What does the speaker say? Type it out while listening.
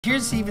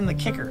Here's even the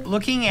kicker.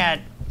 Looking at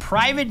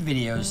private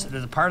videos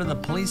that are part of the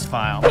police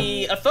file.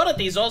 The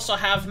authorities also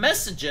have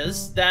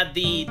messages that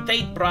the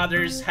Tate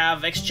brothers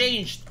have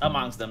exchanged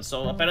amongst them.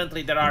 So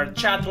apparently there are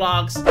chat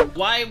logs.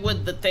 Why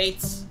would the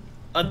Tates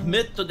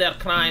admit to their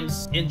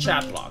crimes in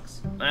chat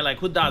logs? Like,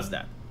 who does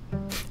that?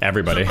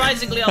 Everybody.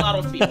 Surprisingly, a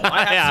lot of people.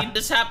 I have seen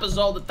this happens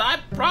all the time,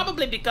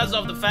 probably because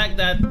of the fact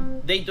that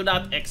they do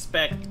not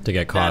expect to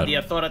get caught. That the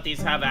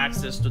authorities have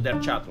access to their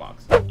chat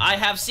logs. I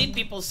have seen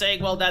people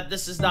saying, well, that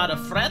this is not a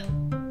threat.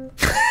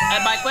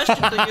 And my question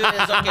to you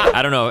is, okay.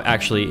 I don't know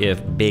actually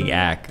if Big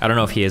Ak, I don't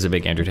know if he is a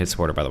big Andrew Tate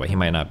supporter, by the way. He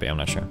might not be, I'm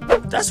not sure.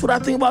 That's what I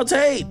think about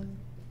Tate.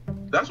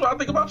 That's what I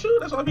think about you.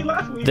 That's why I be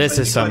laughing. This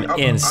is some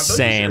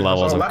insane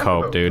levels of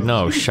cope, dude.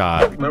 No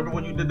shot. Remember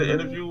when you did the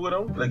interview with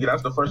him? Like,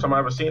 that's the first time I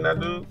ever seen that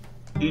dude.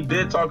 He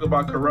did talk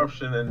about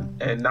corruption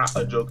and not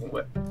a joking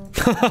way.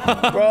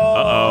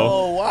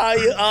 Bro, why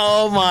you?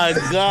 Oh my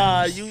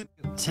God!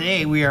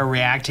 Today we are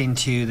reacting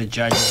to the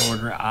judge's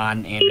order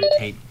on Andrew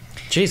Tate.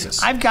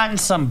 Jesus. I've gotten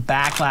some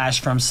backlash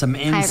from some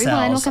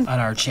incels on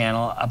our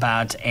channel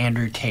about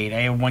Andrew Tate.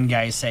 I had one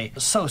guy say,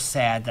 so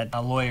sad that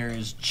a lawyer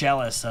is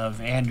jealous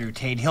of Andrew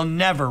Tate. He'll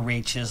never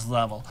reach his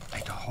level. I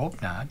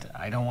hope not.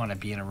 I don't want to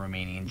be in a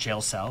Romanian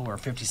jail cell where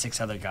 56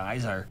 other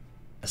guys are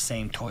the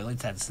same toilet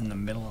that's in the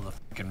middle of the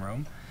fucking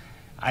room.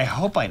 I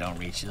hope I don't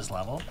reach his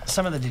level.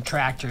 Some of the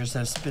detractors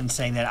have been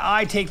saying that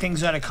I take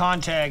things out of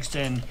context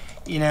and,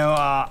 you know,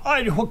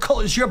 what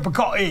color is your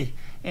Bugatti?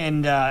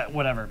 And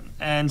whatever.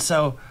 And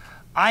so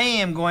I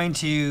am going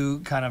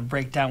to kind of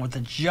break down what the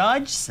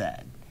judge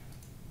said.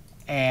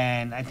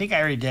 And I think I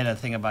already did a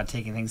thing about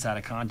taking things out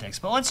of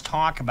context. But let's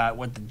talk about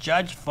what the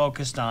judge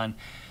focused on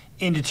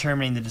in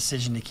determining the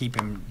decision to keep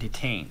him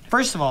detained.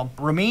 First of all,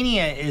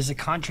 Romania is a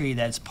country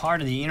that's part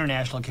of the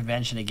International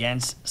Convention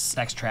Against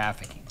Sex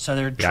Trafficking. So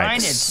they're trying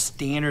to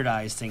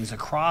standardize things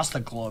across the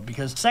globe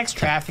because sex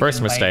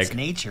trafficking by its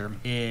nature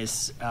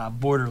is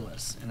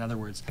borderless. In other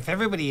words, if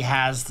everybody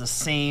has the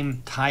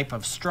same type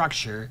of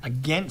structure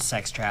against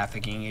sex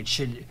trafficking, it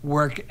should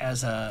work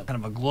as a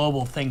kind of a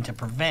global thing to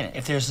prevent it.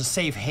 If there's a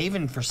safe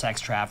haven for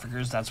sex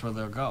traffickers, that's where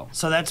they'll go.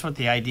 So that's what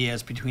the idea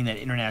is between that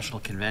international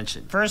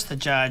convention. First, the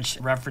judge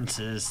references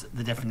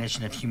the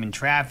definition of human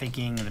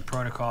trafficking and the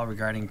protocol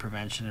regarding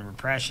prevention and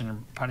repression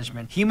and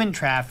punishment. Human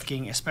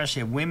trafficking,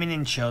 especially of women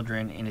and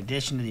children, in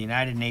addition to the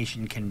United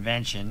Nations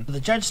Convention. The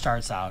judge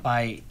starts out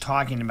by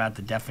talking about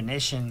the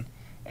definition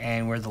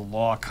and where the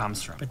law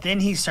comes from. But then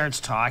he starts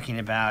talking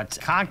about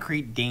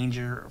concrete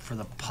danger for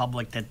the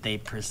public that they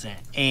present.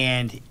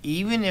 And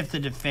even if the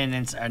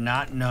defendants are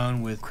not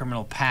known with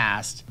criminal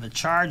past, the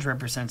charge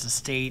represents a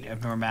state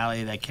of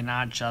normality that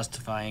cannot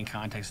justify, in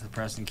context of the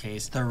present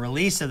case, the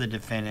release of the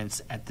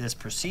defendants at this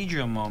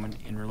procedural moment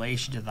in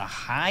relation to the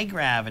high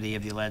gravity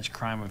of the alleged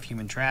crime of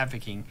human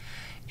trafficking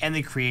and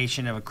the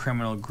creation of a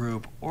criminal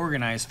group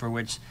organized for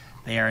which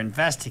they are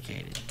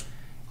investigated.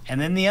 And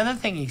then the other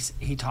thing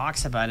he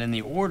talks about in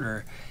the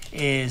order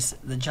is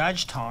the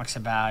judge talks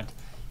about,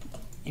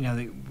 you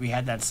know, we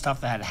had that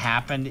stuff that had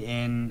happened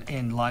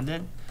in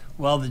London.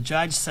 Well, the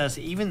judge says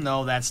even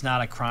though that's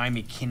not a crime,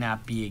 it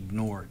cannot be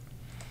ignored.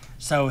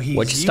 So he's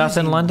Which stuff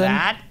in London?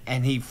 That,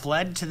 and he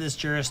fled to this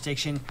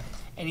jurisdiction.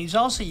 And he's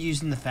also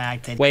using the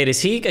fact that... Wait,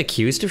 is he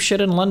accused of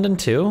shit in London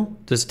too?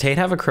 Does Tate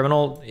have a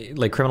criminal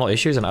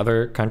issues in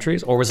other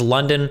countries? Or was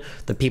London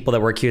the people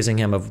that were accusing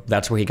him of,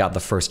 that's where he got the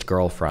first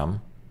girl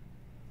from?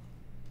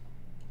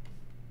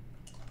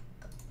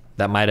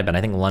 That might have been,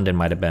 I think London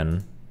might have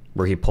been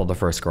where he pulled the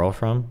first girl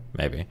from,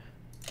 maybe.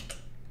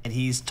 And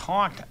he's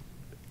talked...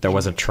 There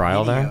was a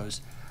trial there?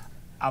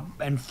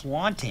 And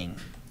flaunting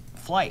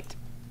flight.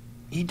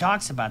 He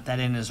talks about that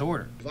in his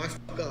order. If I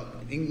fuck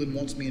up and England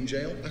wants me in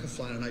jail, I can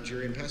fly on a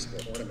Nigerian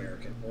passport, or an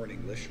American, or an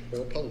English, or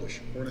a Polish,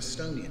 or an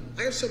Estonian.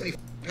 I have so many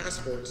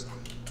passports.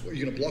 Are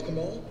you gonna block them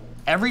all?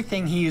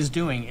 Everything he is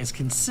doing is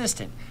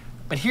consistent.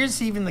 But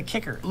here's even the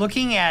kicker.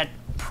 Looking at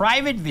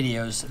private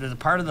videos that are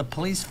part of the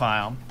police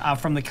file,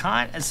 from the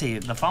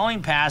the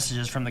following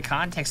passages from the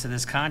context of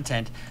this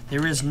content,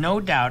 there is no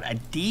doubt a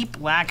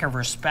deep lack of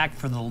respect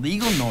for the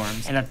legal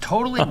norms and a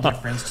total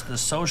indifference to the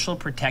social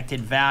protected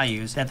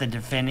values that the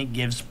defendant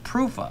gives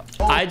proof of.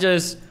 I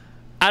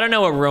don't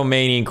know what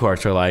Romanian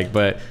courts are like,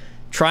 but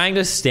trying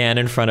to stand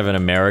in front of an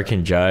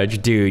American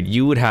judge, dude,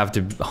 you would have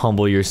to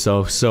humble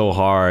yourself so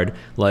hard.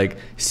 Like,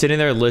 sitting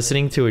there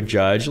listening to a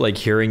judge, like,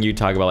 hearing you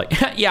talk about,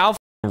 like, yeah, I'll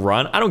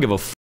run. I don't give a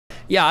f.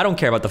 Yeah, I don't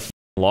care about the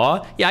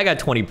law. Yeah, I got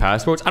 20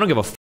 passports. I don't give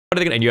a f.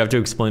 And you have to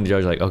explain to the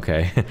judge, like,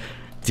 okay,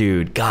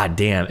 dude,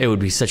 goddamn, it would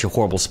be such a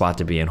horrible spot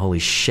to be in. Holy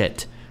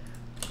shit.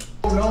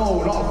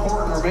 No, not a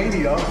court in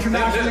Romania.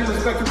 Internationally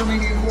respected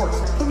Romanian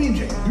courts. Put me in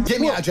jail. Get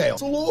me out of jail.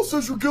 The law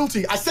says you're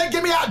guilty. I said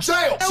get me out of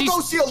jail. Don't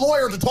go see a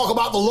lawyer to talk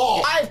about the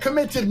law. I have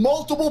committed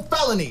multiple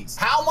felonies.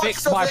 How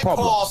much does it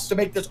cost to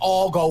make this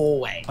all go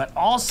away? But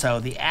also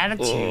the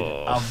attitude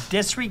of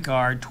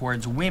disregard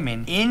towards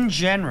women in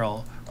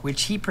general,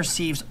 which he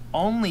perceives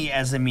only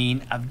as a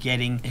mean of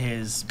getting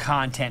his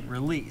content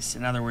released.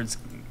 In other words,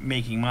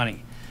 making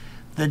money.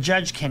 The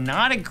judge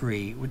cannot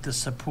agree with the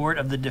support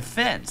of the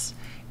defense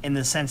in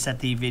the sense that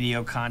the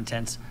video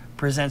contents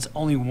presents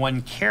only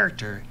one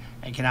character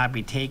and cannot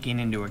be taken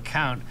into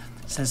account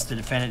since the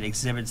defendant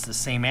exhibits the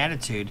same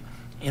attitude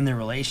in the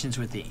relations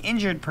with the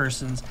injured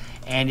persons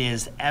and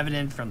is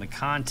evident from the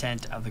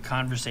content of the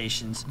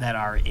conversations that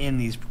are in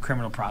these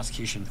criminal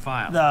prosecution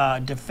files.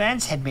 The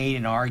defense had made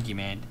an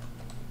argument.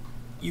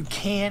 You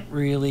can't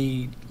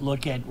really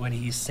look at what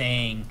he's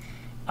saying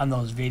on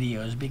those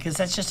videos because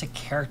that's just a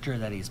character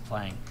that he's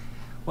playing.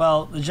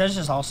 Well, the judge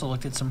has also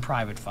looked at some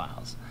private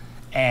files,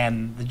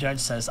 and the judge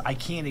says, I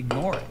can't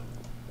ignore it.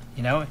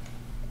 You know,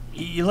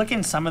 you look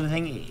in some of the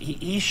thing,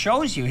 he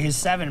shows you his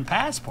 7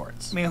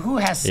 passports. I mean, who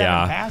has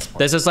 7 passports?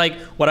 This is like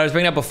what I was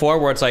bringing up before,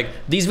 where it's like,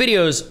 these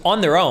videos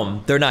on their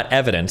own, they're not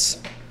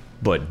evidence,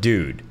 but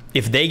dude,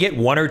 if they get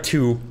 1 or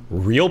 2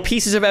 real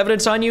pieces of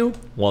evidence on you,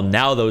 well,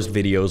 now those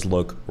videos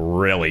look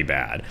really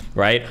bad,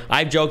 right?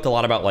 I've joked a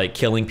lot about like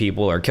killing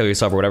people or kill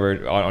yourself or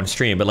whatever on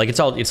stream, but like it's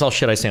all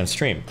shit I say on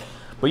stream.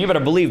 But you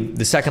better believe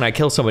the second I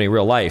kill somebody in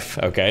real life,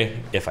 okay,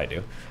 if I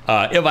do,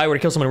 if I were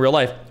to kill someone in real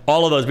life,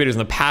 all of those videos in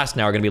the past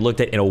now are gonna be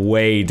looked at in a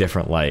way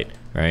different light,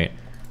 right?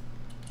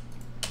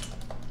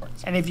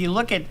 And if you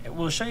look at,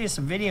 we'll show you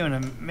some video in a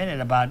minute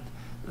about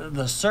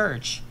the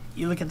search.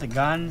 You look at the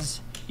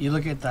guns, you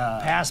look at the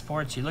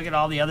passports, you look at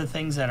all the other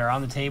things that are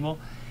on the table.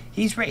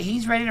 He's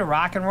ready to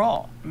rock and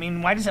roll. I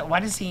mean, why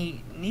does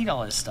he need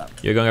all this stuff?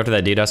 You're going after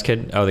that DDoS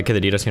kid? Oh, the kid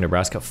that DDoS in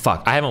Nebraska?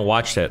 Fuck, I haven't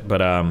watched it,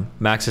 but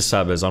Max's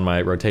sub is on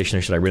my rotation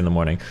of shit I read in the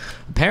morning.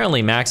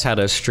 Apparently, Max had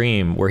a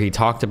stream where he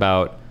talked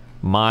about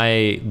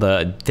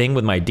the thing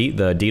with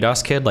the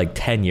DDoS kid like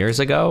 10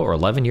 years ago or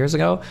 11 years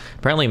ago.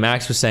 Apparently,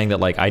 Max was saying that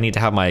like I need to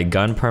have my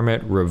gun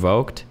permit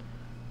revoked,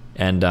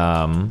 and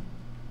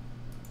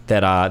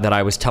that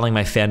I was telling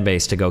my fan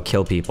base to go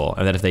kill people,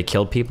 and that if they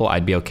killed people,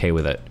 I'd be okay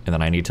with it, and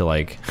then I need to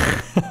like,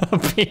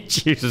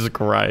 Jesus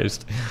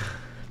Christ.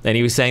 And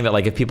he was saying that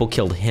like if people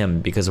killed him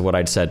because of what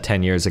I'd said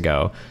 10 years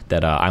ago,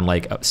 that I'm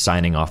like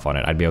signing off on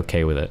it, I'd be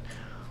okay with it.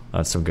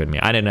 That's some good me.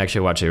 I didn't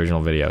actually watch the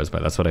original videos,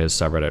 but that's what his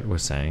subreddit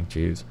was saying.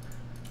 Jeez.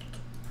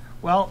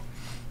 Well,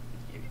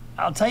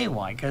 I'll tell you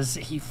why, because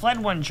he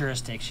fled one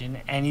jurisdiction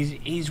and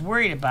he's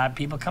worried about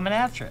people coming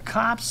after him.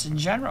 Cops in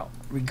general.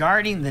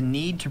 Regarding the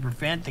need to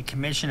prevent the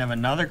commission of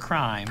another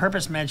crime,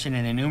 purpose mentioned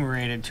in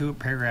enumerated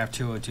paragraph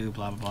 202,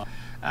 blah, blah,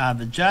 blah.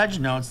 The judge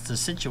notes the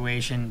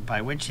situation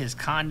by which his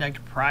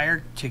conduct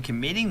prior to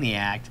committing the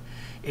act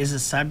is the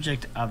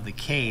subject of the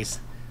case.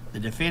 The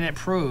defendant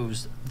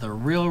proves the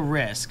real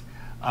risk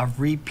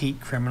of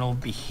repeat criminal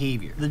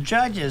behavior. The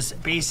judge is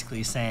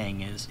basically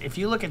saying is, if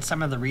you look at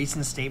some of the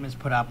recent statements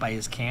put out by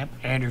his camp,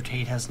 Andrew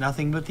Tate has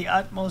nothing but the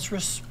utmost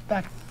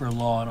respect for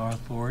law and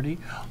authority.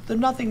 There's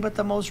nothing but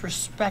the most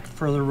respect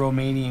for the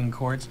Romanian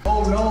courts.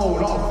 Oh no,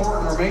 not a court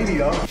in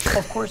Romania.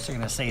 Of course they're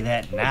gonna say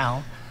that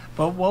now.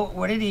 But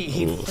what did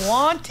he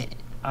flaunted it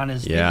on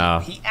his video.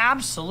 He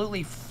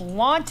absolutely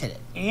flaunted it.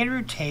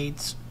 Andrew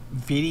Tate's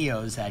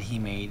videos that he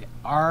made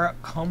are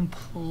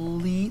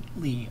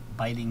completely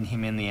biting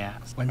him in the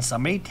ass. When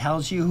somebody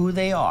tells you who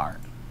they are,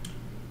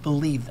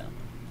 believe them.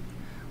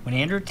 When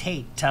Andrew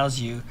Tate tells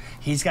you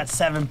he's got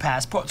 7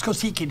 passports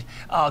because he could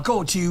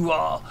go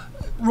to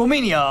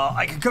Romania,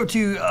 I could go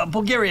to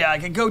Bulgaria, I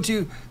could go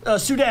to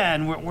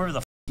Sudan, wherever the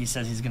f he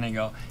says he's gonna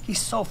go. He's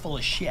so full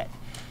of shit.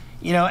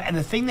 You know, and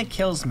the thing that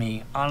kills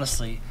me,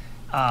 honestly,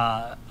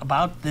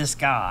 about this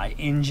guy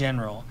in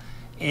general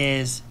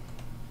is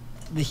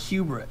the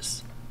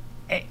hubris.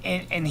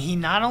 And he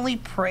not only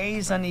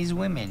preys on these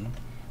women,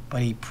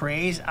 but he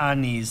preys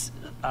on these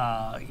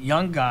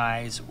young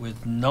guys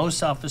with no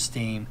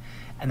self-esteem,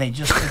 and they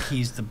just think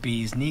he's the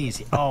bee's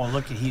knees. Oh,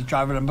 look, he's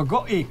driving a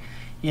Bugatti,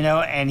 you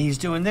know, and he's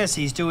doing this,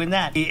 he's doing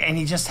that, and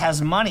he just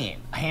has money,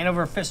 hand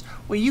over fist.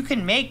 Well, you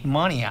can make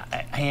money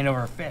hand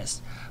over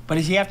fist, but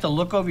if you have to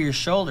look over your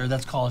shoulder,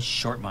 that's called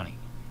short money.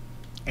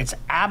 It's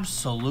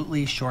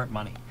absolutely short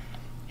money.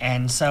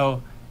 And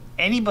so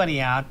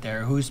anybody out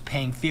there who's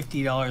paying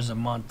 $50 a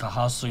month to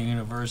Hustle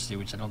University,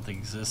 which I don't think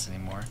exists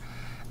anymore,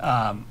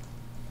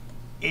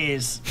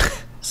 is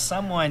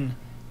someone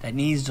that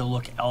needs to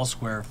look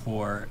elsewhere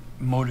for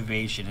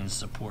motivation and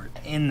support.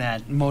 In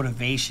that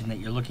motivation that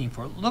you're looking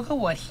for, look at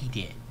what he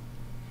did.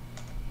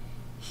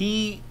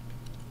 He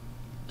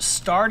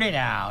started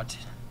out...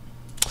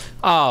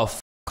 Oh,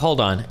 hold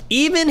on.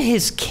 Even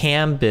his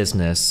cam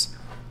business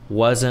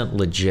wasn't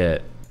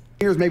legit.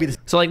 Here's maybe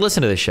so like,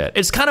 listen to this shit.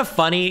 It's kind of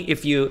funny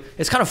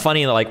it's kind of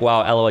funny that like,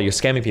 wow, LOL, you're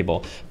scamming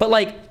people. But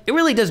like, it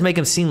really does make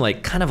him seem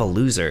like kind of a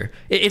loser.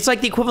 It's like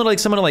the equivalent of like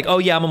someone like, oh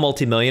yeah, I'm a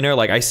multimillionaire.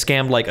 Like I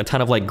scammed like a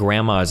ton of like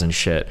grandmas and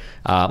shit.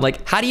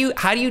 Like how do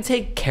you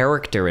take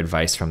character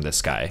advice from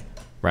this guy,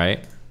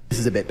 right? This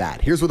is a bit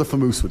bad. Here's where the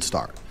famoose would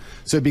start.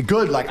 So it'd be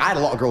good, like I had a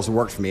lot of girls who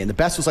worked for me, and the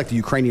best was like the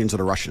Ukrainians or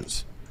the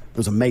Russians. It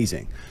was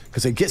amazing.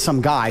 Because they'd get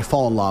some guy,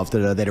 fall in love,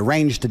 they'd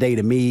arrange today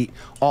to meet,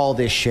 all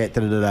this shit,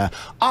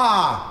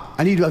 Ah,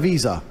 I need a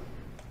visa.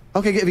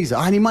 Okay, get a visa.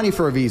 I need money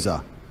for a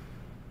visa.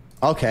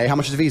 Okay, how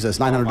much is a visa? It's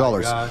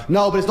 $900.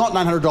 No, but it's not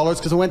 $900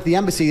 because I went to the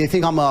embassy. They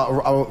think I'm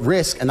a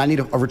risk, and I need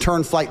a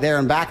return flight there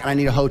and back, and I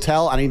need a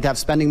hotel, and I need to have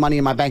spending money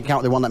in my bank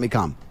account. They won't let me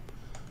come.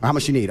 How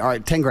much you need? All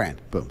right, 10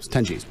 grand. Boom. It's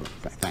 10 G's. Boom.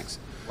 Bang. Thanks.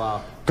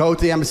 Wow. Go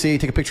to the embassy,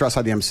 take a picture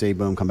outside the embassy,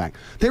 boom, come back.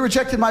 They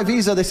rejected my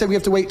visa. They said we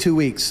have to wait 2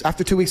 weeks.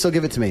 After 2 weeks, they'll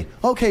give it to me.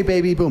 Okay,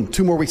 baby, boom.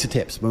 2 more weeks of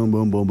tips. Boom,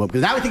 boom, boom, boom.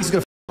 Because now he thinks he's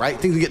going to right?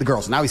 He thinks he get the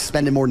girls. Now he's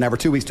spending more than ever.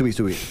 2 weeks, 2 weeks,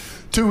 2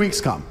 weeks. 2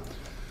 weeks come.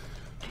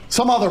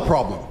 Some other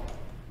problem.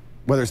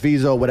 Whether it's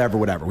visa, whatever.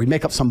 We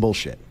make up some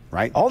bullshit,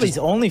 right? All these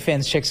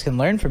OnlyFans chicks can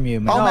learn from you,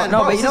 man. Oh, man, no,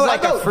 bro, but you know,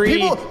 like a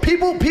free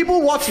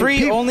people watch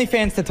free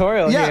OnlyFans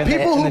tutorial. Yeah, here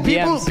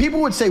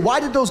people would say, why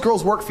did those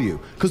girls work for you?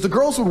 Because the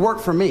girls would work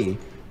for me,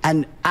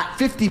 and at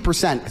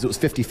 50%, because it was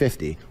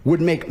 50-50,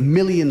 would make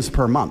millions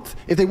per month.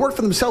 If they worked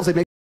for themselves, they'd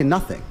make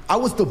nothing. I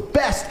was the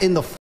best in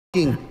the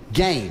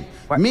game.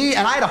 What? Me,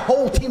 and I had a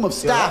whole team of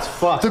staff.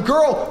 Yeah, the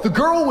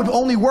girl would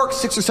only work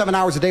 6 or 7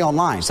 hours a day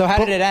online. So how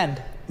did it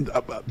end?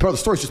 Bro, the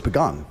story's just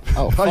begun.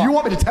 Oh, you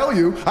want me to tell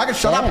you? I can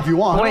shut up if you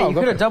want. Wait, you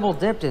could have double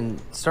dipped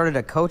and started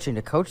a coaching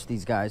to coach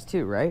these guys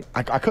too, right?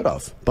 I could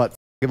have, but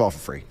give all for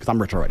free because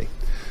I'm rich already.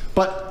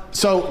 But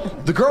so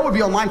the girl would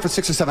be online for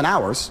 6 or 7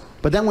 hours,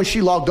 but then when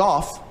she logged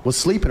off, was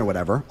sleeping or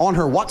whatever, on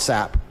her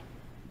WhatsApp,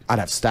 I'd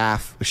have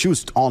staff. She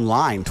was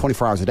online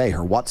 24 hours a day.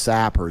 Her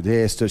WhatsApp, her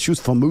this. She was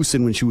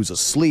famoosing when she was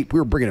asleep. We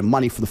were bringing in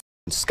money for the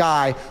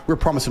sky. We were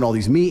promising all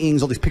these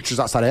meetings, all these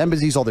pictures outside of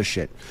embassies, all this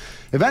shit.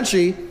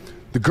 Eventually,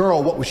 the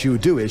girl, what she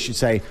would do is she'd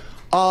say,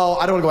 oh,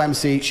 I don't want to go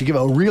embassy. She'd give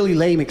a really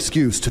lame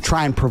excuse to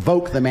try and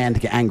provoke the man to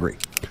get angry.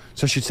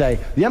 So she'd say,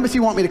 the embassy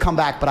want me to come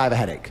back, but I have a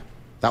headache.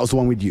 That was the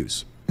one we'd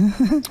use.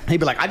 He'd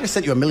be like, I just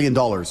sent you $1 million.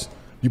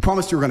 You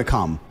promised you were going to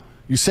come.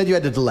 You said you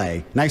had to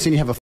delay. Now you're saying you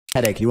have a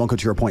headache and you won't go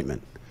to your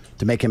appointment.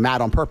 To make him mad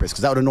on purpose,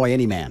 because that would annoy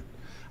any man.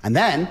 And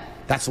then,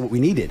 that's what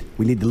we needed.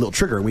 We needed a little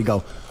trigger, and we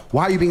go,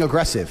 why are you being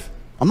aggressive?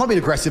 I'm not being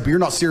aggressive, but you're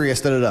not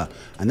serious, da-da-da.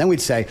 And then we'd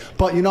say,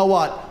 but you know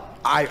what?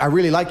 I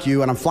really like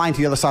you, and I'm flying to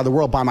the other side of the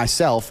world by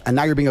myself, and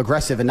now you're being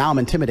aggressive, and now I'm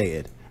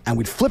intimidated. And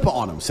we'd flip it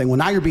on him, saying, well,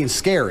 now you're being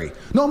scary.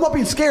 No, I'm not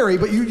being scary,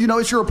 but you know,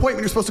 it's your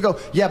appointment. You're supposed to go,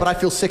 yeah, but I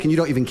feel sick, and you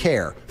don't even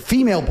care.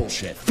 Female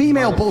bullshit.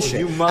 Female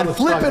bullshit. And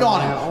flip it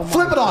on him. Oh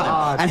flip it on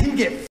him. And he'd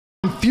get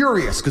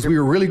furious, because we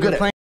were really good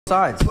at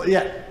sides.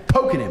 Yeah,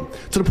 poking him.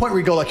 To the point where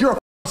you go like, you're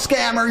a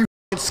scammer, you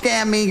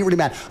scam me, you're really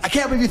mad. I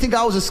can't believe you think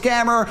I was a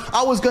scammer.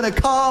 I was going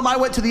to come. I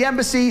went to the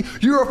embassy.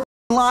 You're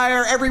a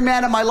liar. Every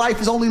man in my life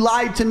has only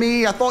lied to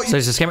me. I thought you... So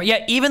he's a scammer.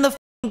 Yeah, even the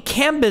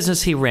cam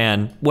business he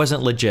ran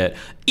wasn't legit.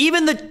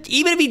 Even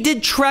if he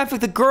did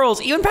traffic the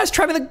girls, even past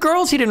trafficking the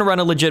girls, he didn't run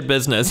a legit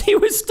business. He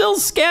was still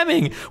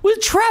scamming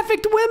with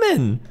trafficked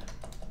women.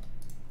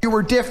 You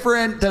were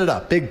different.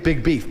 Da-da-da. Big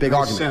beef. Big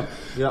argument.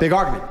 Yep. Big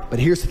argument. But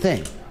here's the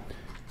thing.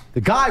 The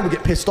guy would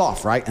get pissed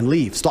off, right, and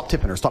leave, stop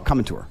tipping her, stop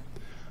coming to her.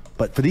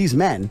 But for these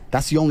men,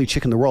 that's the only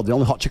chick in the world, the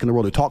only hot chick in the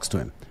world who talks to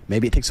him.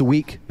 Maybe it takes a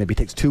week, maybe it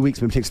takes 2 weeks,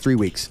 maybe it takes 3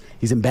 weeks.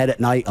 He's in bed at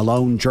night,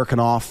 alone, jerking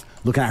off,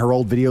 looking at her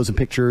old videos and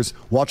pictures,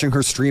 watching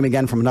her stream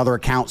again from another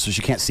account so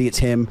she can't see it's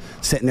him,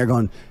 sitting there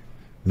going,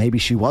 maybe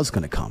she was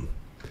going to come.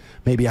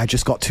 Maybe I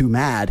just got too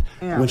mad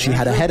when she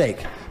had a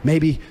headache.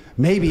 Maybe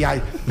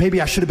I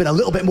should have been a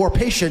little bit more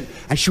patient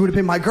and she would have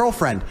been my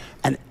girlfriend.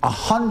 And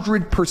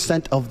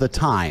 100% of the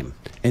time,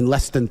 in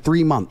less than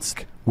 3 months,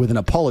 with an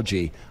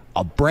apology,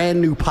 a brand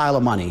new pile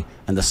of money,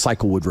 and the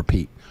cycle would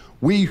repeat.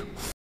 We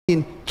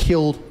f***ing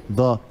killed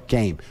the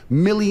game.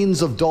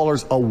 Millions of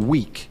dollars a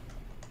week.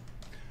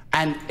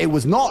 And it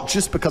was not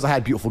just because I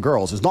had beautiful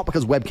girls. It's not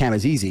because webcam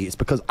is easy. It's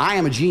because I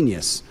am a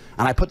genius,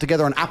 and I put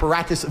together an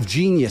apparatus of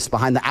genius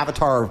behind the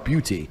avatar of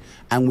beauty,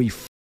 and we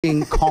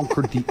f***ing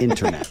conquered the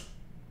internet.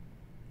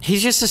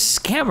 He's just a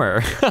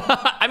scammer.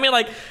 I mean,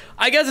 like,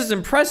 I guess it's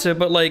impressive,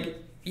 but like,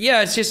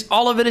 yeah, it's just,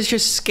 all of it is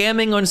just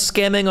scamming on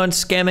scamming on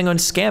scamming on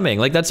scamming.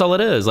 Like, that's all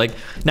it is. Like,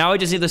 now I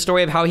just see the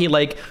story of how he,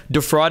 like,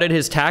 defrauded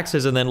his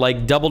taxes and then,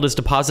 like, doubled his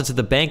deposits at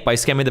the bank by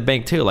scamming the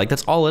bank, too. Like,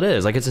 that's all it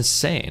is. Like, it's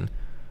insane.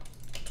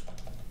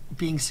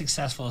 Being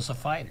successful as a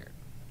fighter.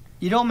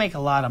 You don't make a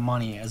lot of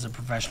money as a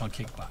professional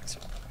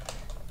kickboxer.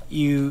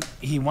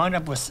 He wound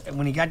up with,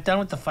 when he got done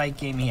with the fight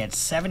game, he had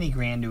 70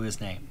 grand to his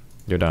name.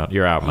 You're done.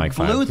 You're out, Mike.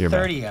 He blew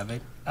 30 of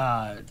it,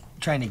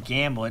 trying to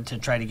gamble it to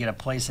try to get a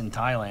place in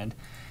Thailand.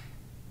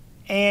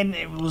 And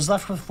it was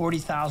left with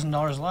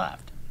 $40,000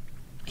 left.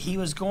 He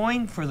was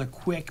going for the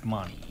quick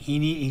money.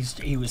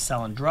 He was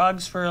selling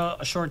drugs for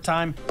a short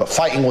time. But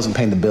fighting wasn't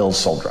paying the bills,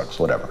 sold drugs,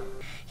 whatever.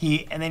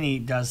 And then he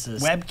does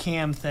this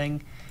webcam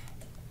thing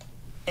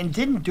and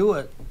didn't do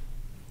it.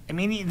 I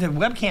mean, the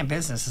webcam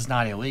business is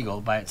not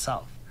illegal by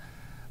itself.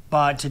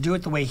 But to do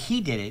it the way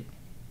he did it,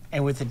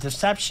 and with the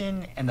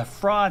deception and the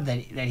fraud that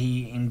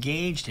he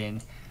engaged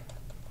in,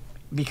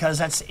 because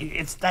that's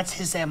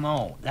his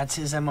MO. That's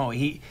his MO.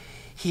 He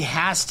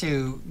has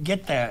to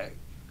get the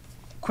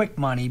quick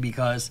money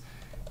because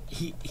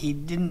he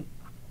didn't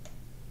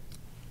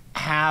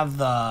have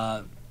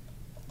the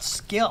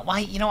skill. Well,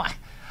 you know,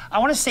 I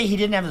want to say he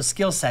didn't have the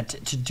skill set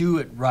to do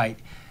it right,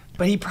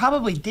 but he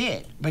probably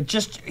did. But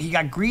just he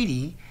got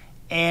greedy,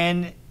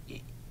 and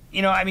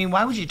you know, I mean,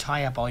 why would you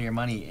tie up all your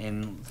money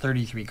in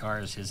 33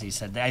 cars, as he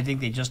said? I think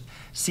they just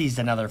seized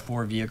another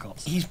 4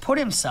 vehicles. He's put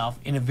himself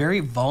in a very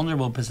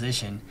vulnerable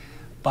position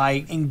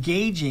by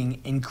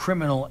engaging in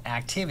criminal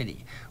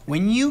activity.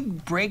 When you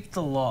break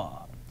the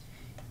law,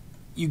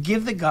 you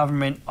give the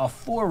government a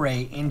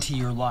foray into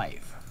your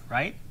life,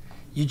 right?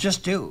 You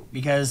just do,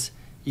 because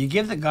you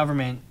give the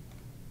government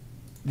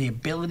the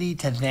ability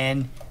to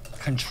then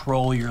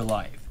control your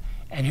life.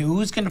 And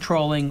who's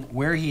controlling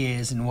where he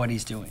is and what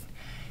he's doing.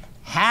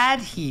 Had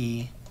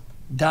he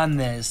done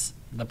this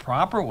the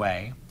proper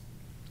way,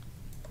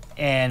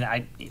 and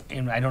I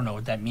don't know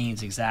what that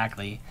means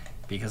exactly,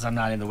 because I'm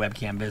not in the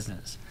webcam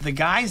business. The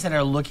guys that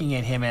are looking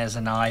at him as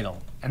an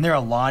idol, and there are a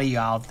lot of you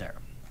out there.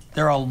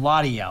 There are a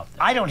lot of you out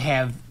there. I don't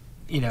have,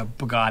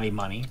 Bugatti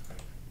money.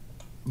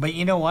 But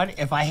you know what?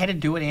 If I had to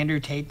do what Andrew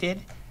Tate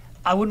did,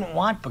 I wouldn't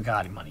want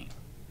Bugatti money.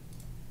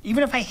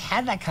 Even if I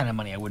had that kind of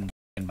money, I wouldn't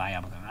buy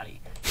a Bugatti.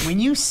 When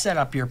you set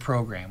up your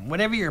program,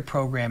 whatever your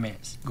program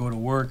is, go to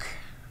work,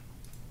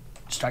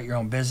 start your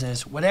own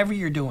business, whatever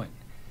you're doing,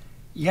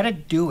 you got to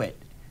do it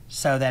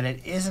so that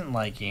it isn't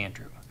like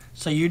Andrew.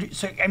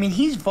 I mean,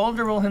 he's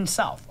vulnerable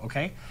himself,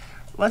 okay?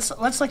 Let's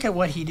look at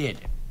what he did.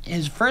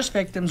 His first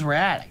victims were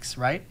addicts,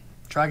 right?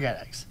 Drug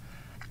addicts.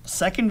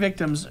 Second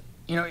victims,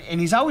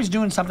 and he's always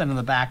doing something in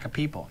the back of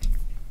people.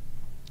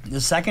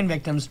 The second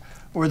victims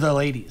were the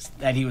ladies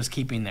that he was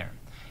keeping there.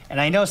 And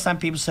I know some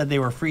people said they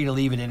were free to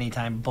leave at any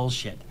time.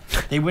 Bullshit.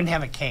 They wouldn't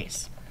have a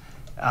case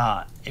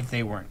if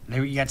they weren't.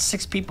 You got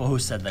 6 people who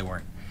said they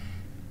weren't.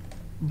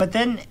 But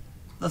then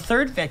the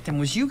third victim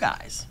was you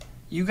guys.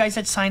 You guys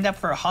had signed up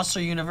for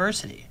Hustler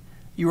University.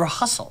 You were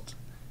hustled.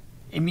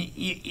 I mean,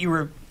 you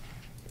were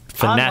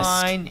finessed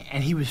online,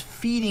 and he was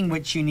feeding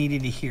what you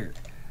needed to hear.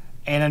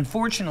 And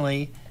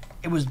unfortunately,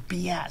 it was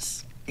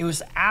BS. It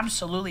was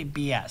absolutely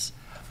BS.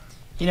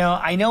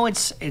 I know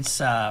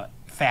it's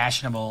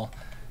fashionable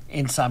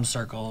in some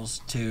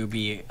circles to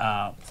be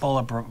full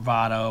of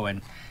bravado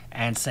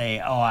and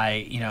say, oh,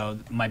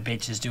 my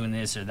bitch is doing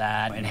this or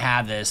that, and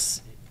have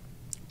this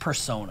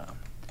persona.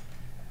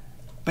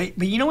 But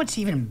you know what's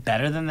even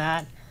better than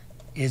that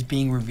is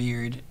being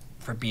revered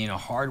for being a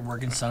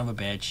hard-working son of a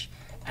bitch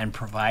and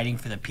providing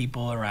for the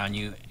people around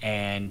you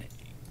and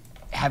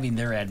having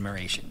their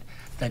admiration.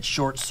 That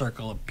short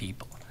circle of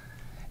people.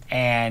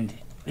 And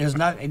there's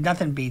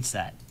nothing beats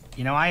that.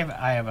 I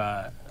have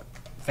a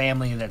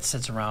family that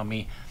sits around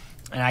me,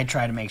 and I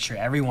try to make sure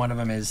every one of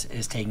them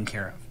is taken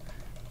care of.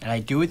 And I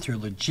do it through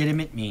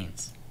legitimate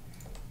means.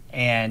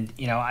 And,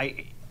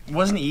 it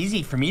wasn't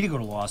easy for me to go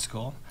to law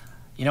school.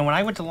 When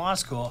I went to law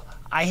school,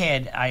 I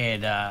had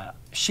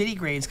shitty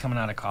grades coming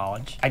out of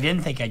college. I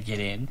didn't think I'd get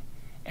in.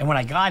 And when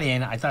I got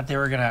in, I thought they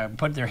were going to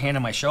put their hand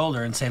on my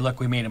shoulder and say, look,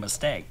 we made a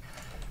mistake.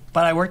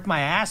 But I worked my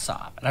ass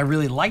off, and I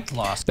really liked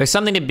law school. There's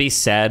something to be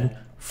said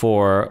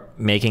for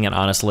making an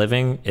honest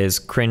living, as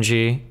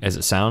cringy as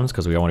it sounds,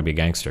 because we all want to be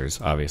gangsters,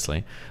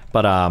 obviously.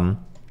 But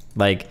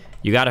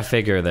you got to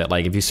figure that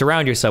if you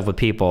surround yourself with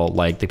people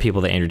like the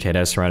people that Andrew Tate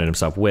has surrounded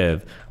himself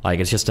with,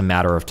 it's just a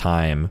matter of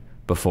time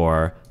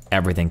before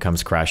everything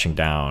comes crashing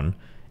down,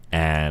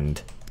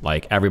 and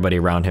everybody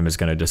around him is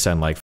going to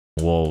descend like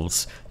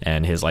wolves,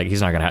 and he's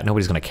not gonna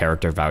nobody's gonna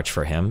character vouch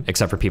for him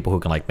except for people who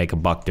can make a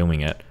buck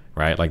doing it,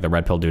 right? Like the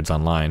red pill dudes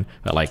online.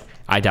 But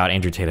I doubt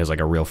Andrew Tate has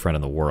a real friend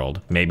in the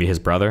world. Maybe his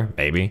brother,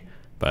 maybe,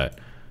 but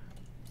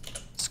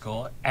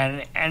school,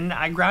 and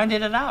I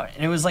grinded it out,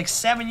 and it was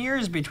 7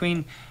 years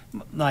between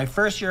my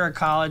first year of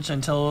college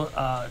until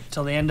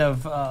the end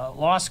of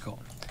law school.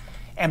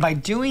 And by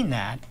doing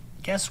that,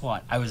 guess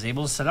what? I was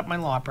able to set up my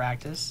law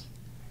practice,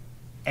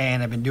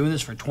 and I've been doing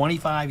this for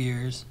 25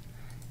 years,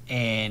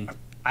 and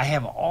I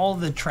have all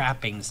the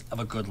trappings of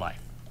a good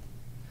life.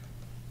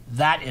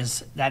 That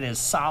is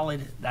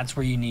solid. That's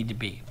where you need to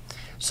be.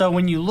 So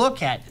when you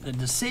look at the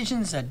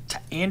decisions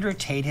that Andrew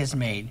Tate has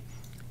made,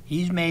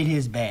 he's made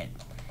his bed.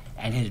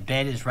 And his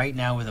bed is right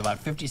now with about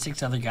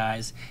 56 other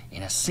guys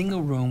in a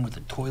single room with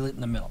a toilet in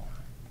the middle.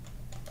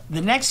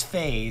 The next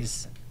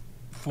phase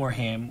for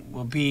him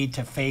will be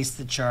to face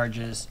the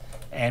charges,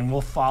 and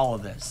we'll follow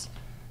this.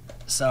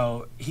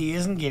 So he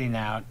isn't getting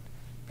out.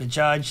 The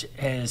judge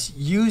has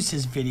used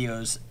his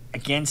videos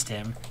against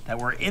him that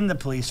were in the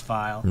police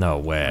file. No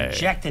way.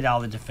 Rejected all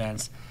the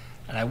defense.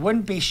 And I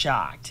wouldn't be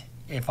shocked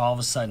if all of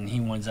a sudden he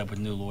winds up with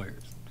new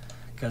lawyers,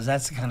 because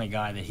that's the kind of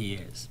guy that he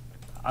is.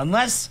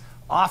 Unless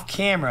off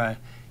camera,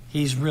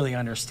 he's really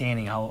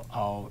understanding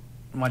how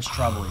much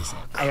trouble he's in.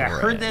 I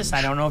heard this.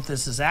 I don't know if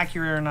this is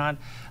accurate or not.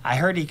 I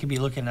heard he could be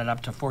looking at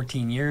up to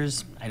 14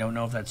 years. I don't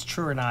know if that's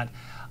true or not.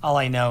 All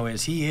I know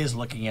is he is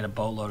looking at a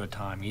boatload of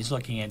time. He's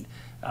looking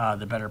at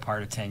the better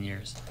part of 10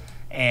 years.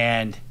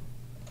 And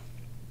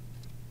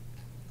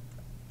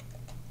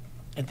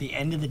at the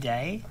end of the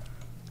day,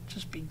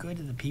 just be good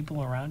to the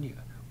people around you.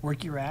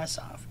 Work your ass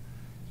off.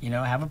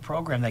 Have a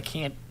program that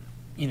can't,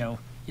 you don't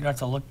have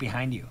to look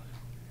behind you.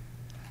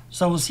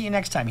 So we'll see you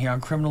next time here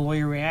on Criminal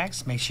Lawyer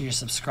Reacts. Make sure you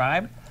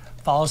subscribe.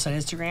 Follow us on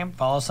Instagram.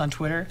 Follow us on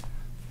Twitter.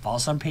 Follow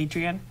us on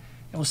Patreon. And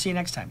we'll see you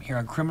next time here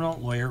on Criminal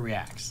Lawyer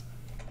Reacts.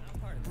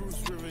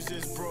 Bruce Rivers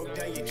just broke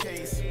down your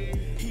case.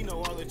 He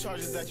know all the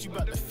charges that you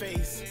about to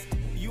face.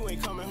 You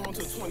ain't coming home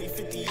till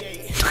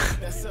 2058.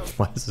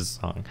 What is this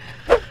song?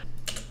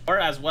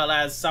 as well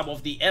as some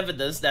of the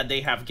evidence that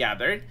they have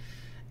gathered.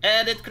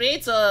 And it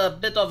creates a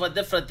bit of a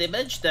different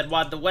image than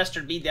what the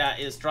Western media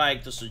is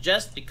trying to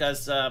suggest,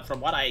 because from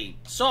what I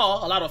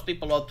saw, a lot of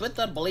people on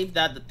Twitter believe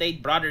that the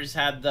Tate brothers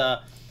had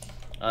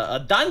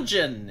a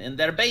dungeon in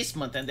their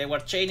basement and they were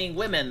chaining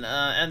women,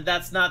 and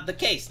that's not the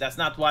case. That's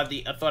not what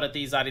the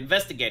authorities are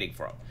investigating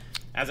for.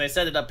 As I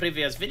said in a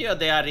previous video,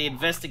 they are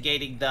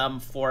investigating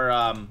them for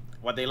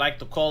what they like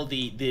to call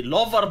the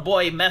lover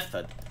boy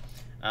method.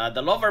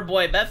 The lover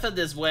boy method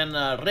is when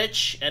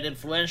rich and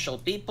influential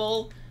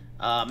people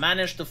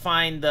manage to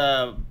find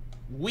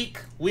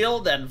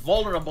weak-willed and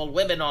vulnerable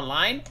women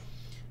online,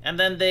 and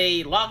then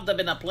they lock them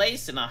in a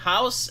place, in a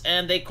house,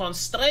 and they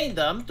constrain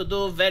them to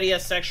do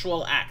various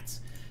sexual acts.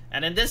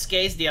 And in this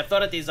case, the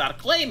authorities are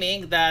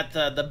claiming that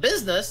the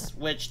business,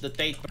 which the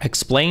Tate...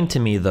 Explain to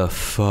me the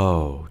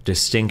faux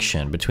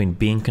distinction between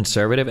being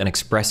conservative and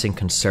expressing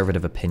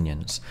conservative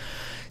opinions.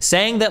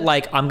 Saying that,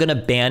 like, I'm gonna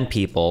ban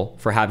people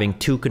for having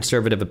too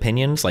conservative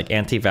opinions, like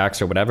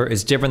anti-vax or whatever,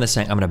 is different than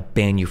saying I'm gonna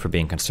ban you for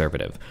being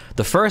conservative.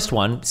 The first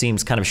one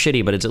seems kind of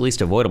shitty, but it's at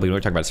least avoidable. You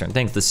don't talk about certain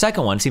things. The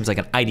second one seems like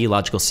an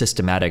ideological,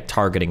 systematic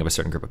targeting of a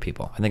certain group of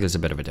people. I think there's a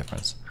bit of a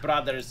difference.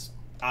 Brothers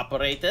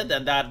operated,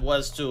 and that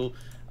was to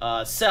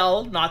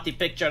sell naughty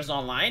pictures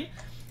online,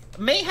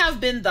 may have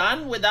been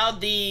done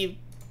without the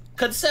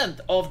consent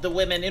of the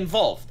women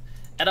involved.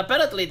 And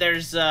apparently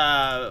there's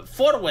 4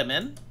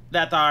 women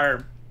that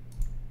are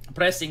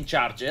pressing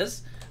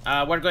charges.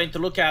 We're going to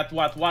look at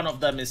what one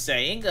of them is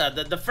saying.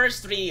 The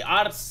first 3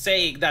 are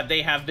saying that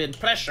they have been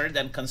pressured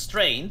and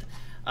constrained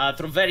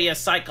through various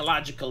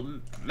psychological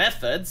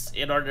methods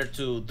in order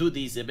to do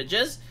these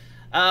images,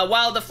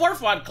 while the 4th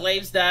one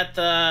claims that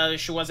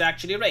she was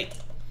actually raped.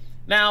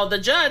 Now, the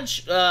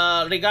judge,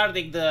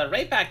 regarding the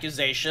rape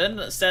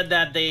accusation, said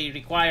that they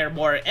require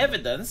more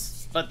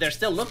evidence, but they're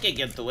still looking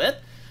into it.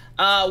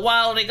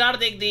 While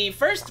regarding the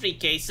first 3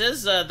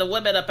 cases, the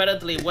women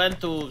apparently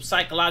went to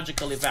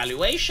psychological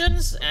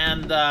evaluations,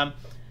 and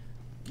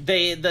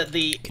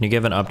Can you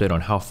give an update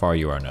on how far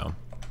you are now?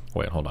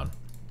 Wait, hold on.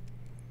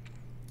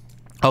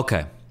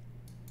 Okay.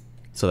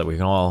 So that we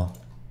can all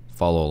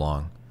follow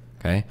along,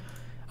 okay?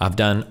 I've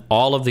done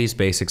all of these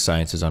basic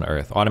sciences on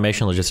Earth.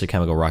 Automation, logistic,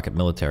 chemical, rocket,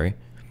 military.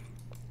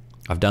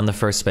 I've done the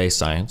first space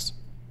science.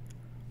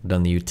 I've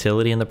done the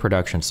utility and the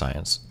production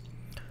science.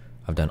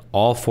 I've done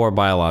all 4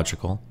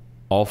 biological,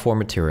 all 4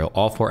 material,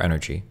 all 4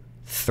 energy,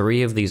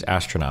 3 of these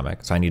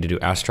astronomic. So I need to do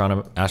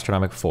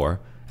astronomic 4,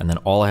 and then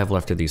all I have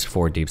left are these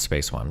 4 deep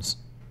space ones.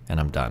 And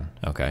I'm done,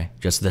 okay?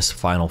 Just this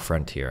final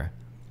frontier.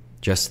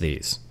 Just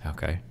these,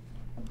 okay?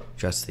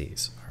 Just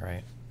these, all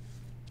right?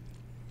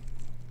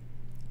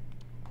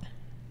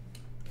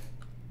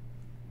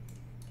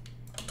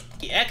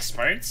 The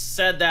experts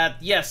said that,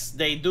 yes,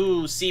 they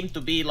do seem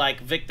to be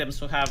like victims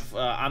who have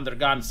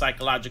undergone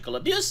psychological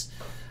abuse.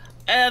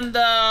 And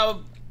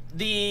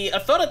the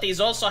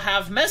authorities also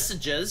have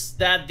messages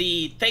that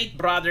the Tate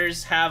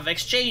brothers have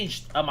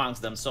exchanged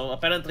amongst them. So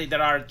apparently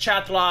there are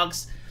chat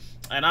logs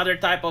and other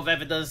type of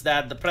evidence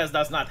that the press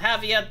does not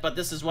have yet, but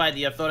this is why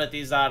the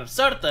authorities are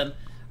certain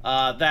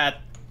that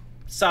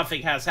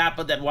something has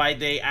happened, and why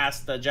they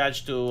asked the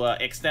judge to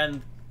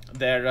extend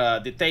their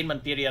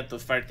detainment period to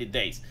 30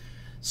 days.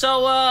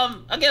 So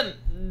again,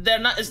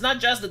 it's not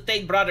just the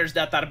Tate brothers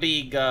that are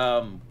being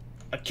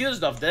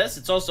accused of this.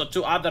 It's also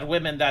 2 other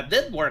women that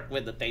did work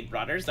with the Tate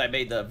brothers. I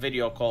made a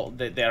video called,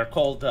 they are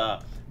called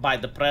by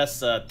the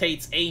press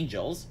Tate's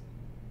Angels.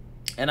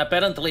 And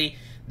apparently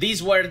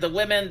these were the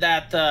women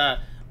that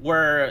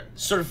were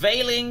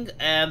surveilling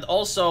and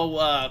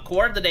also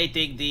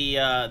coordinating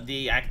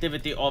the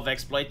activity of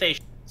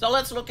exploitation. So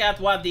let's look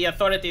at what the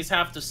authorities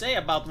have to say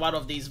about one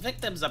of these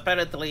victims.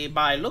 Apparently,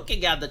 by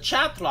looking at the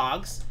chat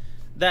logs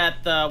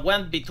that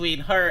went between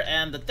her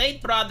and the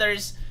Tate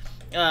brothers,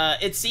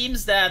 it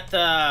seems that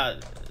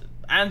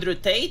Andrew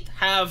Tate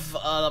have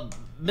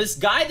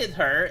misguided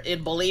her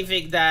in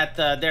believing that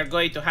they're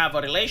going to have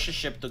a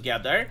relationship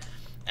together.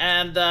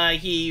 And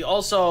he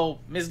also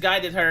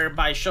misguided her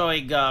by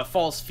showing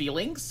false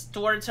feelings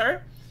towards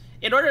her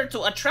in order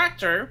to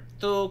attract her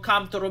to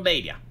come to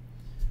Romania.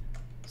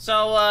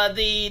 So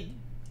the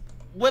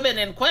women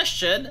in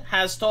question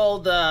has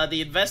told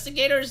the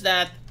investigators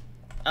that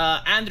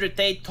Andrew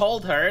Tate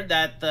told her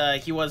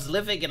that he was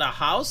living in a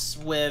house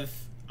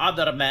with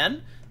other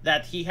men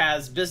that he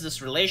has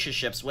business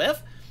relationships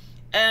with,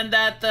 and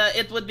that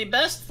it would be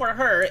best for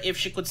her if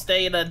she could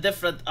stay in a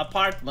different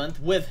apartment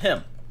with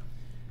him.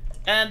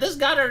 And this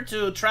got her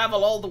to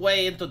travel all the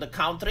way into the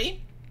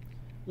country,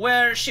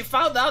 where she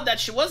found out that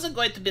she wasn't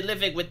going to be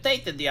living with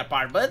Tate in the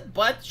apartment,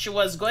 but she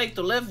was going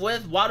to live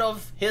with one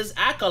of his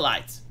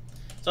acolytes.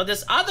 So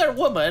this other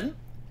woman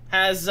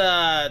has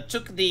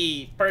took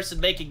the person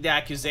making the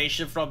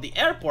accusation from the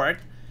airport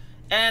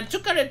and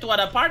took her into an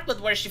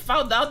apartment where she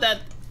found out that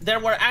there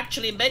were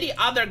actually many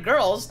other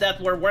girls that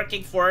were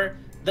working for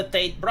the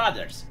Tate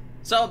brothers.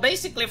 So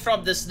basically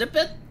from this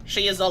snippet,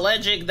 she is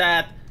alleging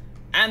that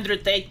Andrew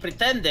Tate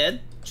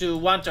pretended to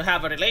want to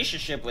have a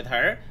relationship with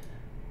her,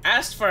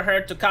 asked for her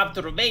to come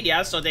to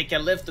Romania so they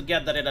can live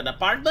together in an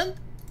apartment,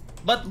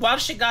 But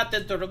once she got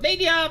into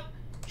Romania,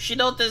 she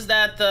noticed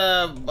that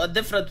a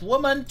different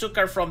woman took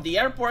her from the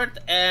airport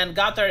and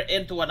got her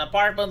into an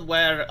apartment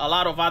where a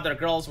lot of other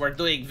girls were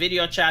doing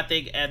video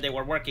chatting and they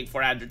were working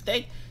for Andrew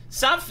Tate.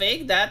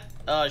 Something that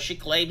she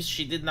claims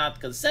she did not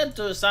consent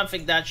to,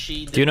 something that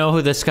she... Do you know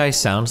who this guy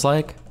sounds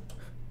like?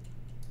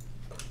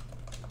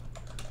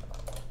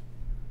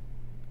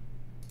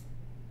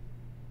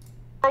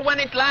 Or when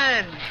it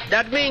lands,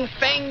 that means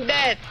feign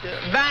death,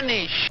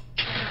 vanish,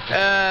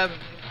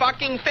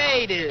 fucking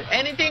fade,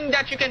 anything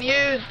that you can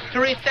use to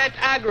reset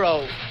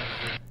aggro.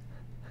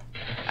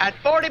 At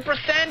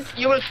 40%,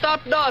 you will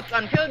stop dots.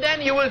 Until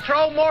then, you will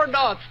throw more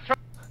dots.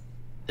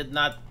 Did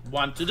not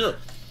want to do.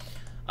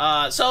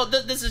 So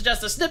this is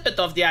just a snippet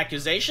of the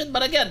accusation,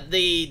 but again,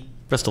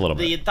 just a little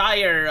bit. The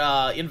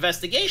entire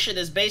investigation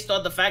is based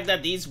on the fact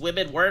that these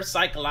women were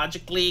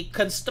psychologically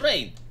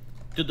constrained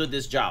to do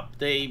this job.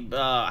 They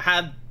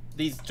had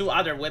these two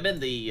other women,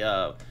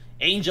 the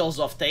Angels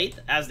of Tate,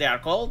 as they are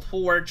called,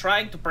 who were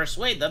trying to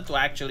persuade them to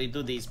actually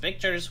do these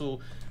pictures, who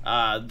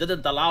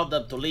didn't allow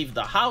them to leave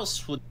the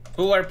house,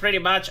 who were pretty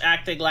much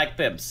acting like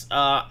pimps.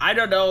 I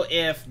don't know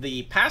if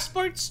the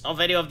passports of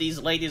any of these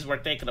ladies were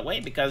taken away,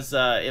 because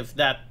if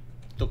that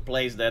took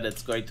place, then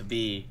it's going to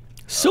be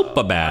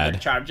super bad other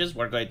charges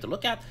we're going to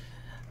look at.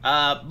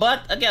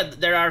 But again,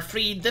 there are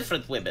 3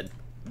 different women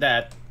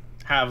that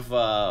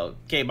have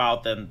came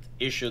out and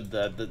issued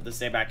the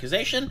same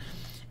accusation,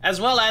 as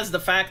well as the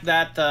fact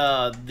that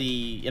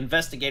the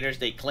investigators,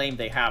 they claim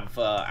they have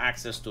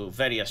access to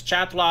various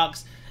chat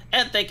logs,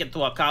 and take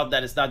into account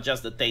that it's not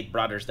just the Tate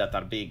brothers that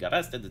are being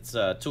arrested, it's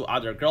 2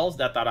 other girls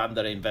that are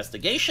under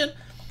investigation.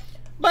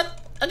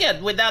 But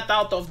again, with that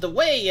out of the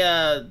way,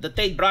 the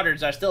Tate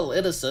brothers are still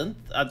innocent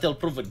until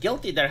proven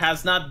guilty. There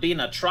has not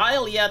been a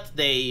trial yet.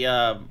 They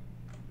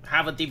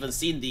haven't even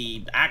seen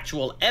the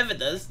actual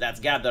evidence that's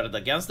gathered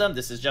against them.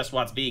 This is just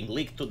what's being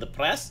leaked to the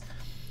press.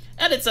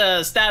 And it's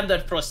a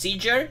standard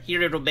procedure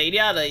here in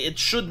Romania. It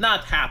should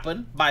not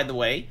happen, by the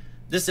way.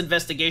 This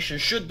investigation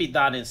should be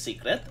done in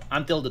secret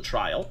until the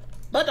trial.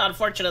 But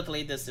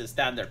unfortunately, this is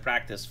standard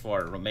practice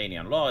for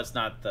Romanian law. It's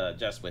not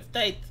just with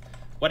Tate.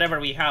 Whenever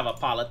we have a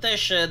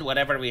politician,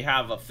 whenever we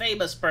have a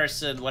famous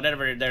person,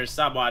 whenever there's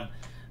someone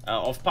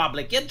of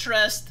public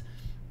interest,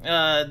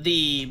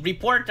 the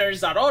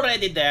reporters are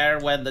already there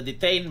when the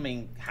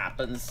detaining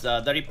happens.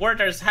 The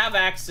reporters have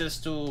access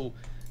to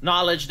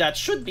knowledge that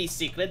should be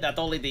secret, that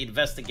only the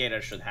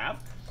investigator should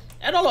have.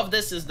 And all of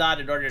this is done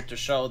in order to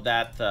show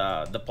that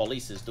the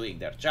police is doing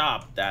their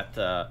job, that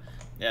the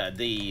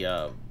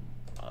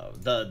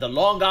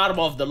long arm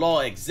of the law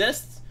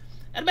exists.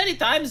 And many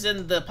times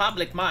in the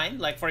public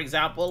mind, like for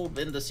example,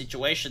 in the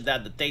situation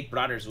that the Tate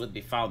brothers would be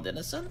found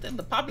innocent, in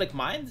the public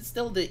mind, it's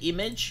still the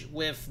image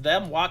with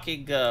them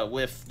walking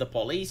with the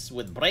police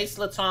with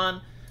bracelets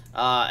on,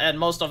 and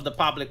most of the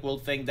public will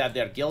think that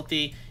they're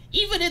guilty,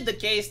 even in the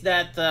case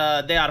that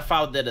they are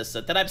found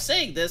innocent. And I'm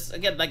saying this,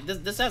 again, like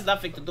this has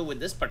nothing to do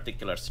with this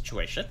particular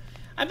situation.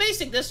 I'm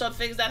basing this on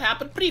things that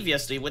happened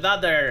previously with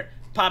other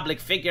public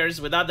figures,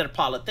 with other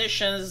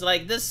politicians,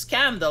 like this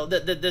scandal,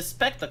 this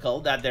spectacle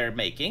that they're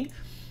making.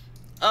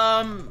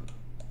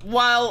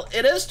 While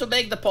it is to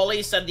make the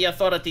police and the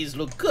authorities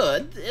look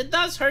good, it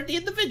does hurt the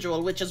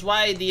individual, which is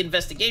why the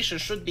investigation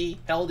should be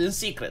held in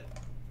secret,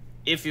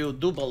 if you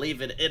do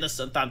believe it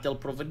innocent until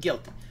proven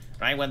guilty.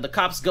 Right? When the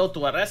cops go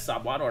to arrest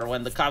someone, or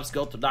when the cops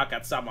go to knock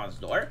at someone's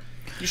door,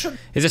 you should...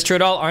 Is this true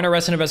at all? Aren't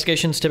arrest and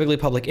investigations typically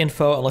public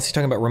info, unless you're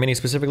talking about Romania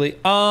specifically?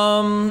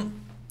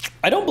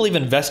 I don't believe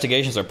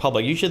investigations are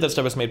public. Usually that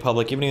stuff is made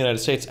public, even in the United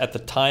States, at the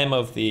time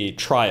of the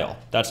trial.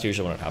 That's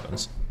usually when it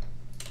happens.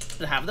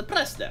 To have the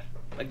press there.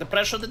 Like, the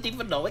press shouldn't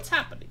even know it's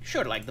happening.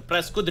 Sure, like, the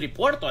press could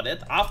report on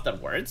it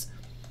afterwards.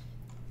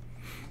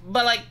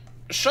 But, like,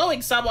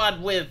 showing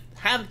someone with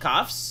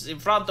handcuffs in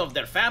front of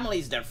their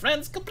families, their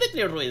friends,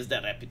 completely ruins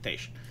their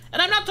reputation.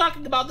 And I'm not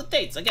talking about the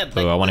Tates. Again,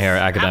 like, I want to hear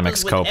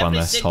Akademiks cope on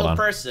this. Hold on.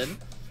 every single person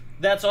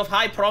that's of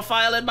high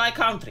profile in my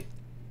country.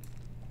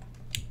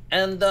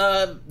 And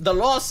the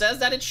law says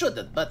that it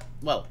shouldn't, but,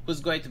 well,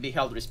 who's going to be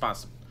held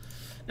responsible?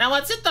 Now,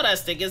 what's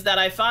interesting is that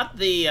I thought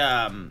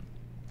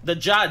the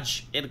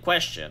judge in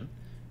question,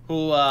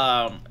 who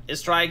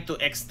is trying to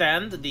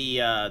extend the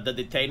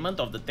detainment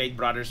of the Tate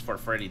brothers for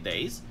 30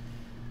 days,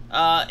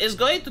 is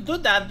going to do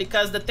that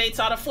because the Tates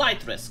are a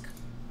flight risk,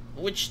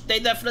 which they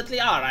definitely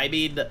are. I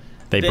mean,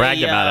 they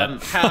bragged about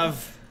it.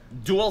 have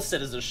dual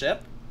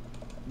citizenship,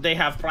 they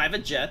have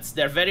private jets,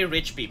 they're very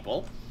rich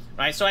people.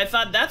 Right, so I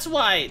thought that's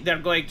why they're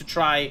going to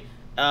try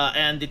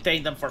and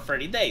detain them for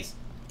 30 days.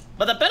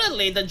 But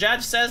apparently the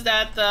judge says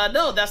that,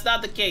 no, that's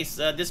not the case.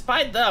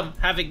 Despite them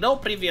having no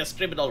previous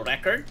criminal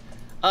record,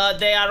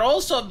 they are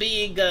also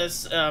being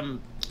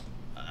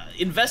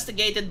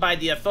investigated by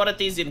the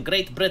authorities in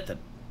Great Britain.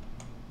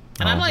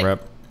 And I'm like,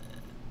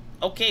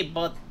 okay,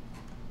 but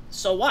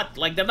so what?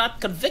 Like, they're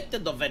not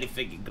convicted of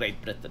anything in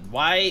Great Britain.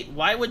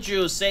 Why would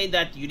you say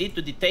that you need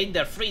to detain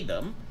their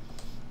freedom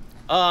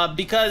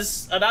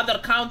because another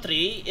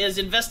country is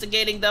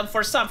investigating them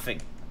for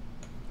something?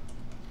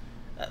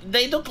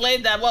 They do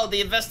claim that, well,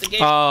 the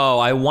investigation... Oh,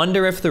 I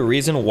wonder if the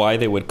reason why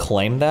they would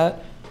claim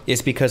that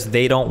is because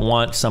they don't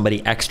want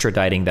somebody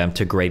extraditing them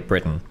to Great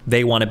Britain.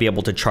 They want to be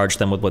able to charge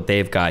them with what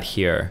they've got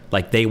here.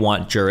 Like, they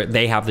want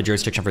they have the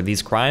jurisdiction for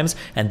these crimes,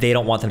 and they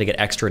don't want them to get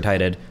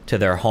extradited to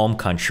their home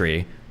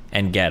country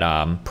and get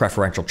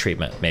preferential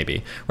treatment,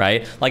 maybe,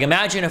 right? Like,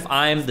 imagine if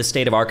I'm the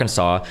state of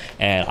Arkansas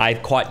and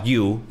I've caught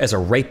you as a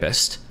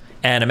rapist,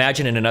 and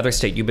imagine in another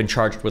state you've been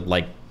charged with,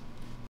 like,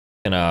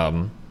 I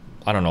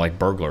don't know, like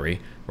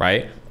burglary,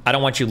 right? I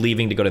don't want you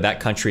leaving to go to that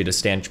country to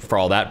stand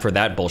for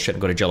that bullshit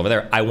and go to jail over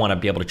there. I want to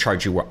be able to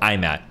charge you where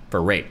I'm at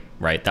for rape,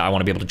 right? I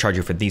want to be able to charge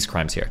you for these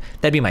crimes here.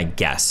 That'd be my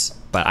guess,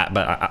 but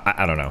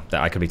I don't know.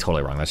 I could be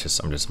totally wrong. I'm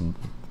just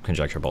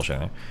conjecture bullshit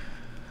there.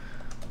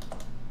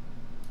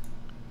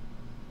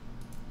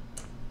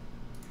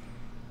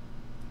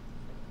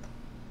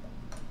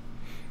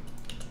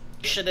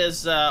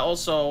 Is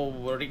also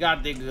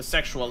regarding the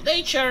sexual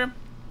nature.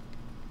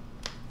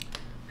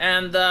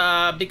 And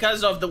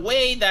because of the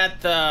way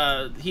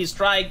that he's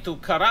trying to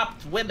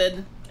corrupt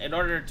women in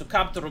order to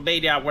come to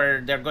Romania,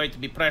 where they're going to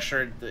be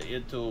pressured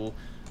to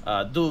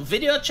do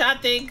video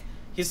chatting,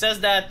 he says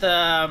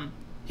that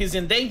he's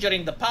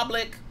endangering the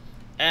public,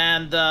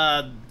 and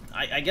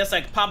I guess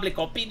like public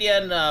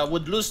opinion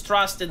would lose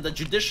trust in the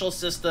judicial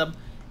system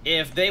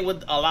if they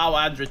would allow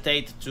Andrew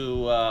Tate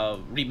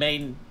to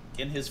remain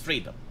in his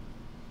freedom.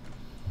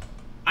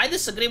 I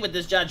disagree with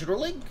this judge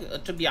ruling,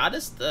 to be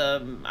honest.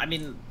 I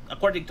mean,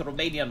 according to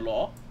Romanian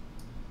law,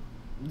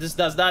 this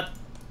does not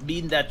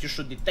mean that you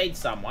should detain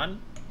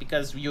someone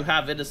because you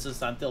have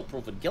innocence until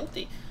proven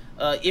guilty.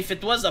 If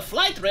it was a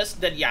flight risk,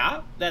 then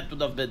yeah, that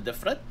would have been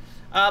different.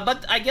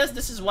 But I guess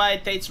this is why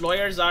Tate's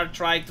lawyers are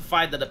trying to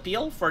find an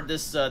appeal for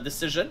this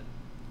decision.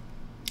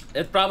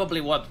 It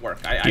probably won't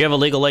work. Do you have a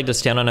legal leg to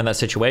stand on in that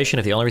situation?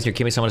 If the only reason you're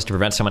keeping someone is to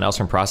prevent someone else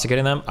from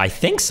prosecuting them? I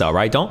think so,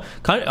 right?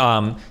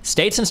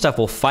 States and stuff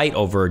will fight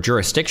over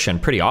jurisdiction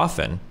pretty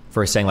often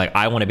for saying, like,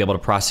 I want to be able to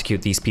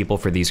prosecute these people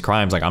for these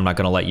crimes. Like, I'm not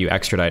going to let you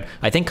extradite.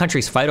 I think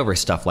countries fight over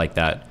stuff like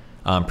that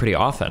pretty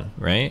often,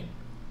 right?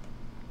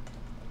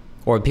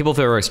 Or people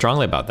feel very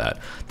strongly about that.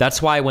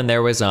 That's why when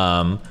there was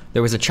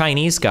a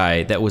Chinese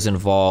guy that was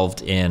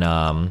involved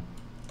in...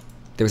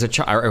 There was it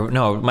might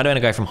have been a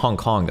guy from Hong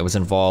Kong that was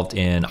involved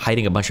in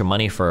hiding a bunch of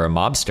money for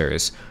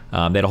mobsters. They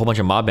had a whole bunch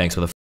of mob banks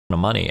with a ton of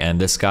money, and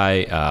this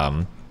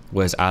guy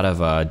was out of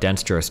a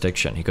dense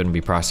jurisdiction. He couldn't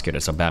be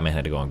prosecuted, so Batman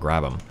had to go and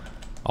grab him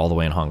all the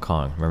way in Hong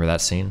Kong. Remember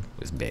that scene? It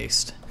was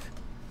based.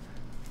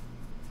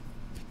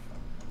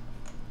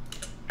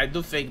 I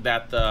do think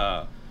that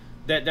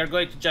they're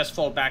going to just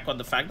fall back on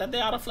the fact that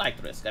they are a flight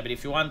risk. I mean,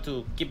 if you want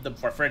to keep them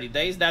for 30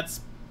 days,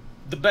 that's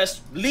the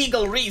best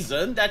legal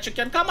reason that you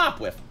can come up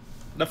with.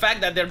 The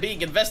fact that they're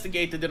being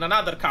investigated in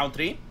another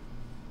country,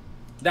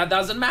 that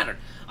doesn't matter.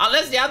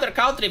 Unless the other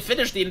country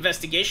finished the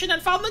investigation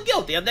and found them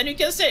guilty. And then you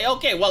can say,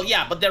 okay, well,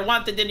 yeah, but they're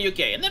wanted in UK.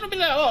 And then it'll be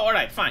like, oh, all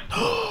right, fine.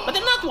 But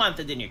they're not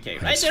wanted in UK,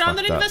 right? That's they're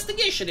under fucked up.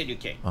 investigation in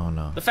UK. Oh,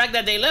 no. The fact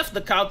that they left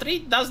the country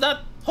does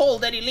not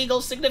hold any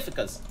legal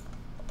significance.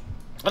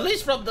 At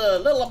least from the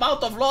little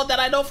amount of law that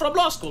I know from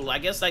law school. I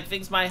guess like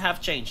things might have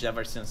changed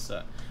ever since.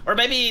 Or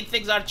maybe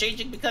things are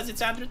changing because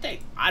it's Andrew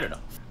Tate. I don't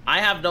know. I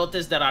have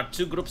noticed there are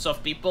two groups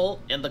of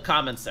people in the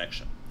comment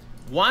section.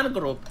 One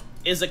group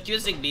is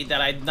accusing me that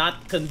I'm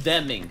not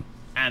condemning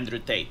Andrew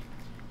Tate.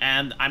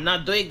 And I'm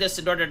not doing this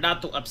in order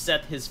not to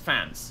upset his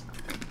fans.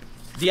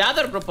 The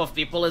other group of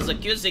people is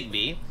accusing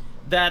me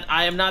that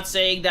I am not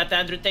saying that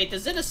Andrew Tate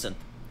is innocent.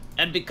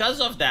 And because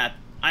of that,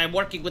 I am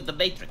working with the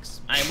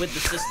Matrix. I am with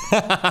the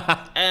system.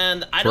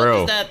 And I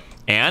noticed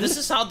that this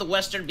is how the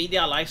Western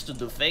media likes to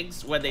do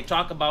things. When they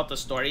talk about the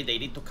story, they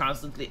need to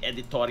constantly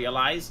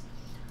editorialize.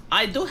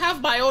 I do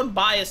have my own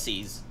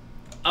biases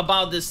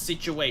about this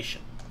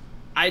situation.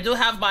 I do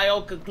have my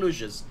own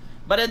conclusions.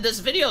 But in this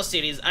video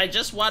series, I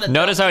just want to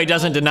notice how he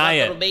doesn't deny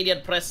it. What the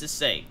Romanian press is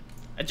saying.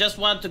 I just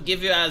want to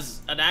give you as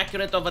an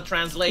accurate of a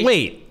translation.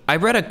 Wait, I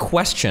read a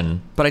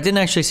question, but I didn't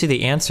actually see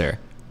the answer.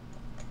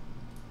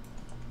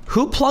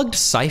 Who plugged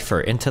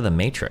Cypher into the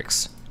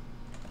Matrix?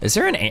 Is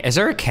there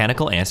a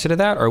canonical answer to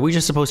that, or are we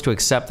just supposed to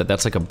accept that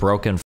that's like a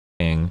broken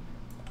thing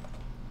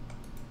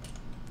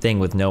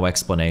with no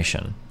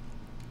explanation?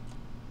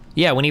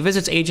 Yeah, when he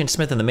visits Agent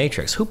Smith in the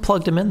Matrix, who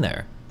plugged him in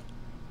there?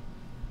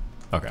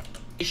 Okay.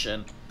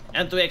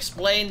 And to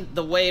explain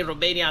the way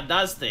Romania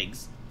does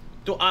things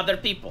to other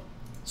people.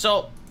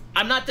 So,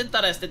 I'm not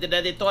interested in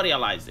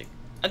editorializing.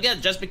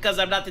 Again, just because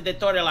I'm not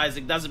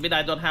editorializing doesn't mean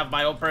I don't have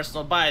my own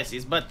personal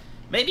biases, but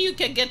maybe you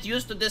can get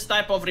used to this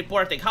type of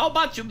reporting. How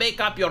about you make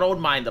up your own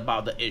mind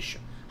about the issue?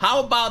 How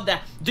about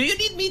that? Do you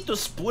need me to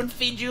spoon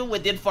feed you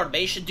with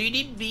information? Do you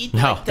need me to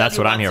tell that's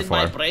you what I'm what's here in for.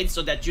 my brain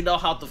so that you know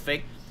how to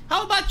think?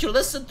 How about you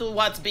listen to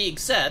what's being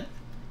said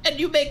and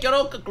you make your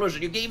own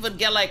conclusion? You can even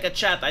get like a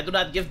chat. I do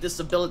not give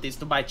disabilities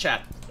to my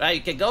chat, right?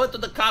 You can go into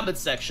the comment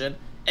section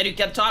and you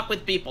can talk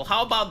with people.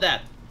 How about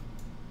that?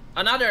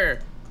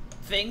 Another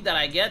thing that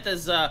I get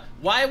is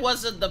why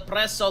wasn't the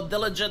press so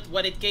diligent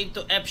when it came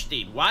to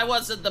Epstein? Why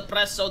wasn't the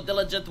press so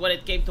diligent when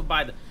it came to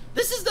Biden?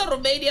 This is the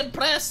Romanian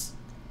press.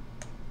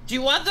 Do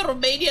you want the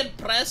Romanian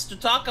press to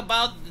talk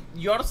about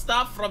your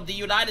stuff from the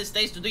United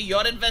States, to do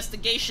your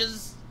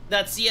investigations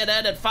that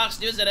CNN and Fox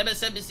News and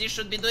MSNBC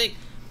should be doing?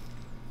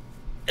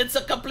 It's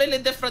a completely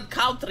different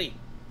country,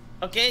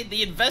 okay?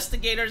 The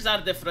investigators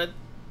are different.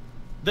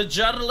 The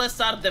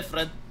journalists are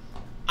different.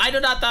 I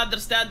do not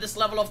understand this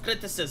level of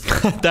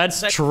criticism.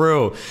 That's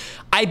true.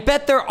 I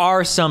bet there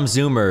are some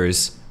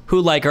Zoomers who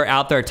like are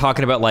out there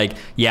talking about like,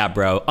 yeah,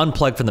 bro,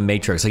 unplug from the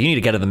Matrix. Like, you need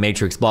to get out of the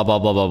Matrix, blah, blah,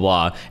 blah, blah,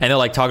 blah. And they're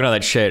like talking all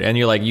that shit. And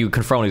you're like, you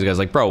confront these guys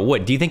like, bro,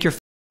 what? Do you think you're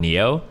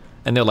Neo?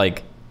 And they're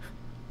like,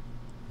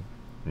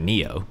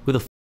 Neo? Who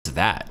the is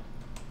that?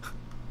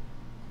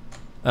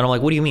 And I'm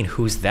like, what do you mean,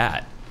 who's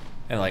that?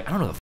 And they're like, I don't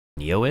know who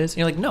the Neo is. And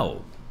you're like,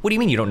 no. What do you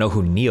mean you don't know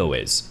who Neo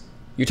is?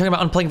 You're talking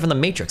about unplugging from the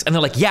Matrix. And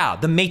they're like, yeah,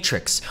 the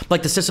Matrix.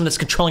 Like the system that's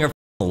controlling our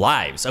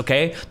lives,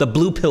 okay? The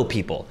blue pill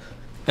people.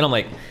 And I'm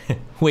like,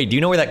 wait, do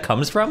you know where that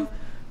comes from?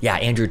 Yeah,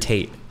 Andrew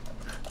Tate.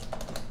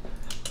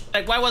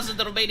 Like, why wasn't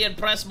the Romanian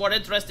press more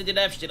interested in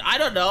Epstein? I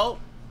don't know.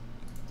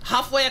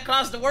 Halfway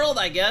across the world,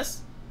 I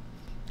guess.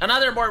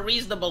 Another more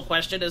reasonable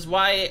question is,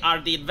 why are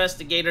the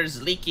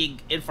investigators leaking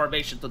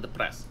information to the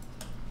press?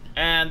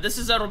 And this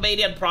is a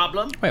Romanian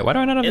problem. Wait, why do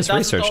I not have this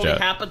researched It doesn't only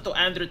yet? happen to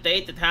Andrew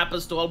Tate. It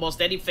happens to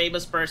almost any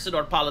famous person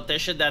or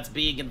politician that's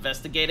being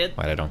investigated.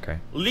 Why, I don't care.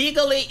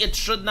 Legally, it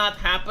should not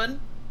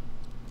happen.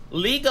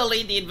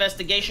 Legally, the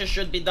investigation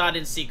should be done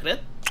in secret.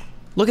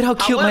 Look at how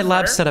cute my However,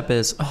 lab setup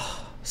is.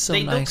 Oh, so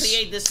they nice. do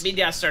create this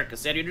media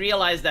circus, and you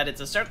realize that it's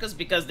a circus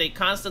because they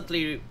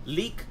constantly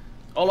leak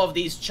all of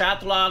these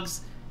chat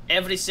logs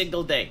every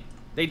single day.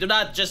 They do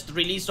not just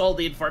release all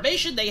the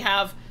information they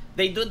have.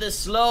 They do this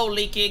slow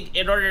leaking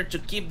in order to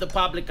keep the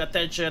public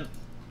attention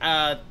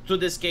to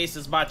this case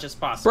as much as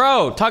possible.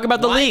 Bro, talk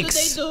about the Why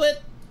leaks. do they do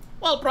it?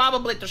 Well,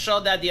 probably to show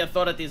that the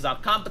authorities are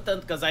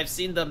competent, because I've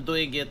seen them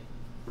doing it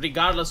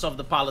regardless of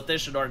the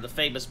politician or the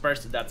famous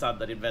person that's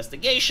under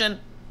investigation.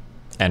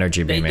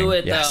 Energy They beaming. do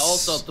it Yes.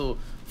 also to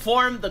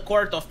form the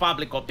court of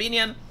public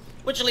opinion,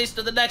 which leads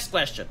to the next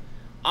question.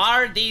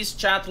 Are these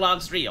chat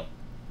logs real?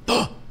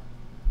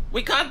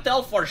 We can't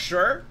tell for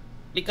sure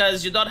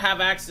because you don't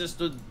have access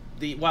to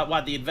the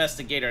what the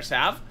investigators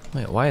have.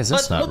 Wait, why is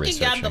this but not looking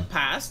researching? at the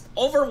past,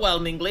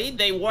 overwhelmingly,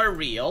 they were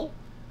real.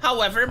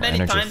 However, many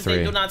Energy times they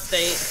 3. do not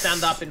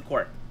stand up in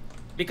court.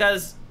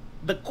 Because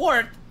the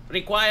court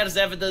requires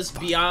evidence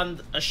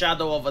beyond a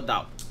shadow of a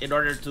doubt in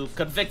order to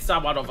convict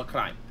someone of a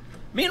crime.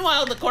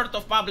 Meanwhile, the court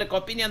of public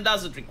opinion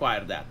doesn't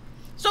require that.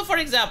 So, for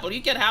example,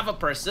 you can have a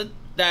person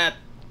that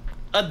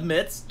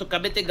admits to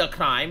committing a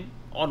crime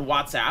on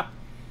WhatsApp,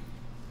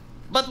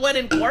 but when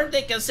in court,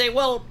 they can say,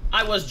 well,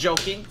 I was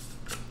joking.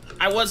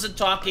 I wasn't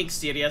talking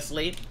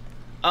seriously.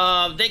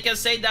 They can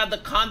say that the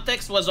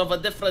context was of a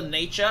different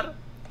nature.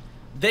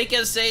 They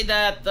can say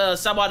that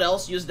someone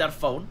else used their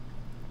phone.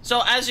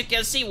 So as you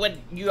can see,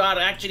 when you are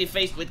actually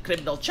faced with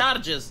criminal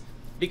charges,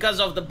 because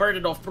of the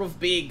burden of proof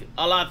being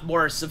a lot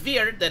more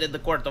severe than in the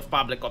court of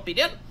public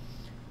opinion,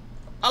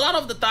 a lot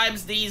of the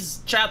times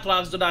these chat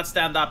logs do not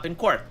stand up in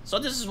court. So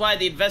this is why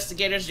the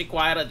investigators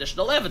require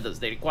additional evidence.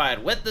 They require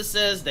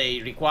witnesses,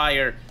 they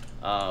require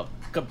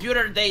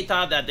computer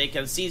data that they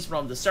can seize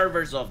from the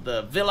servers of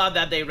the villa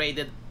that they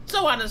raided,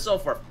 so on and so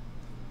forth.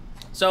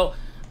 So,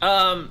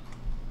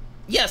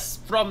 yes,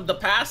 from the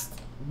past,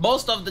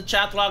 most of the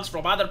chat logs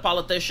from other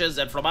politicians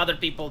and from other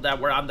people that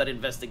were under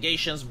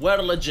investigations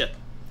were legit.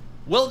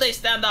 Will they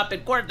stand up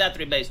in court? That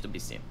remains to be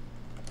seen.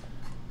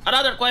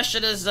 Another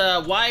question is,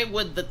 why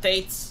would the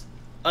Tates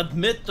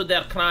admit to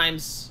their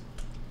crimes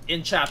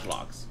in chat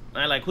logs?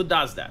 Right? Like, who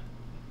does that?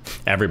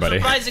 Everybody.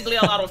 Surprisingly,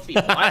 a lot of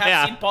people. I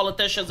have seen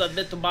politicians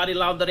admit to money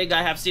laundering.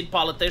 I have seen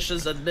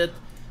politicians admit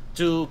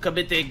to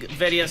committing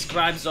various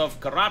crimes of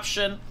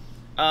corruption.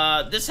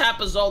 This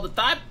happens all the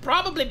time,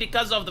 probably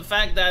because of the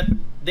fact that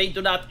they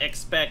do not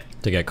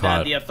expect to get caught.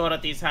 that the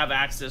authorities have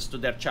access to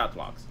their chat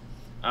logs.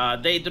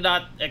 They do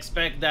not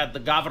expect that the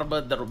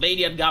government, the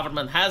Romanian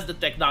government, has the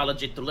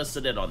technology to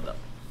listen in on them.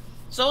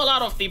 So a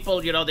lot of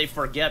people, you know, they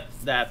forget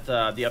that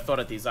the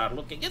authorities are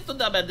looking into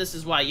them, and this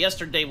is why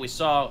yesterday we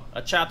saw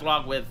a chat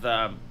log with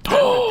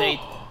Andrew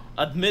Tate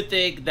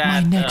admitting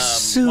that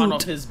one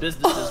of his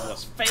businesses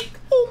was fake,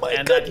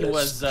 and that he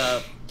was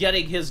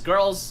getting his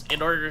girls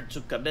in order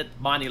to commit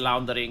money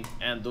laundering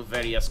and do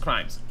various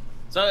crimes.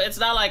 So it's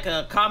not like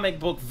a comic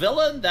book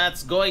villain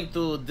that's going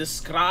to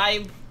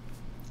describe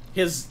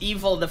his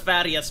evil,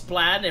 nefarious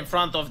plan in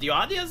front of the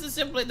audience. It's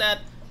simply that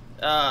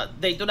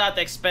they do not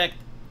expect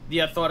the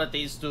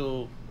authorities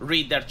to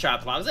read their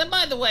chat logs. And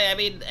by the way, I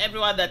mean,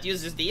 everyone that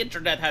uses the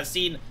internet has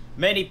seen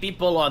many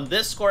people on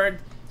Discord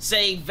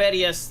saying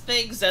various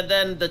things, and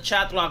then the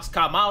chat logs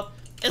come out.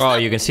 Oh,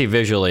 you can see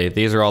visually.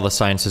 These are all the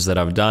sciences that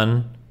I've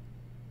done.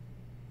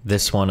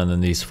 This one, and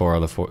then these four are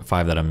the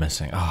five that I'm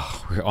missing.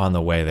 Oh, we're on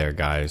the way there,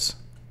 guys.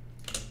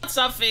 It's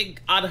something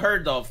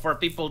unheard of for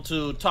people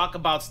to talk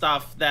about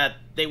stuff that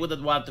they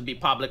wouldn't want to be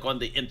public on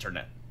the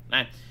internet.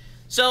 Right?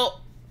 So,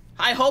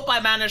 I hope I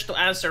managed to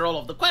answer all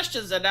of the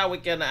questions, and now we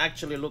can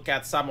actually look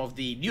at some of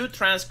the new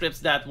transcripts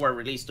that were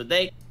released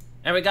today.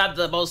 And we got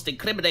the most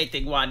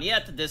incriminating one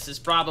yet. This is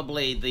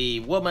probably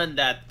the woman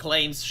that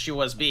claims she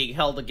was being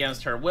held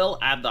against her will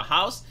at the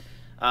house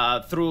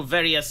through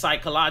various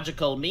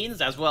psychological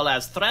means as well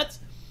as threats.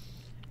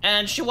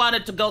 And she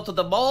wanted to go to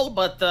the mall,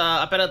 but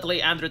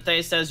apparently Andrew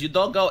Tate says you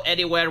don't go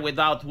anywhere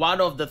without one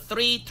of the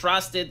 3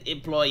 trusted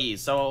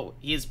employees. So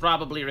he's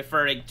probably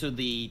referring to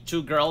the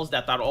 2 girls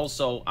that are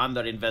also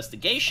under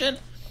investigation.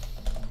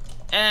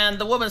 And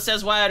the woman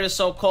says, why are you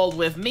so cold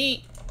with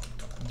me?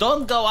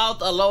 Don't go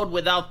out alone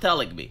without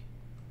telling me.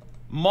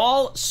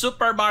 Mall,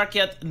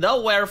 supermarket,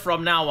 nowhere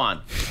from now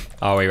on.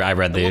 Oh, I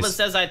read these. The woman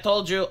says, I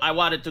told you I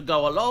wanted to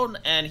go alone,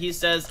 and he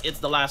says it's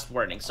the last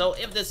warning. So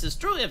if this is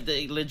true, if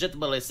he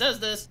legitimately says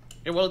this,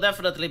 it will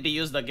definitely be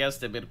used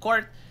against him in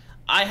court.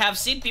 I have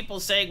seen people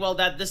saying, well,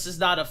 that this is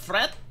not a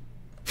threat.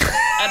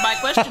 And my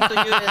question to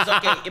you is,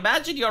 okay,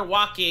 imagine you're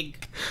walking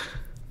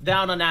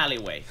down an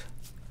alleyway,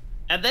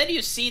 and then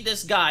you see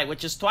this guy,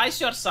 which is twice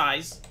your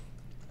size.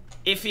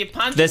 If he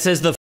punches... This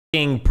is the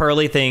fucking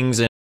pearly things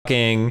and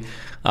fucking...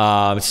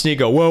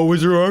 Sneeko, whoa,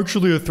 was there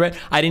actually a threat?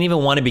 I didn't even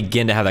want to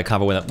begin to have that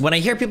convo with him. When I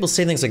hear people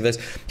say things like this,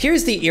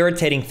 here's the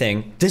irritating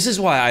thing. This is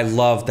why I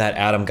love that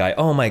Adam guy.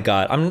 Oh my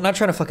God. I'm not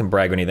trying to fucking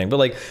brag or anything, but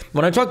like,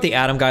 when I talk to the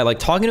Adam guy, like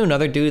talking to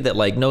another dude that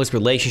like knows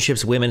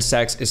relationships, women,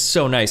 sex is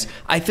so nice.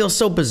 I feel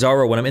so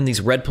bizarro when I'm in these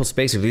red pill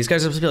spaces. These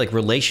guys are supposed to be like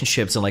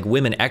relationships and like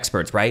women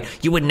experts, right?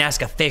 You wouldn't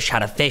ask a fish how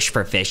to fish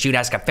for fish. You'd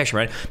ask a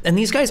fisherman. And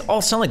these guys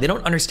all sound like they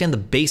don't understand the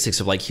basics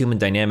of like human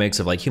dynamics,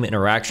 of like human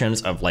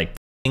interactions, of like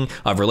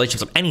of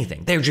relationships, of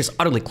anything. They're just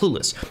utterly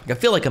clueless. I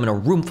feel like I'm in a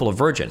room full of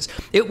virgins.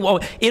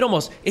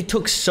 It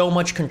took so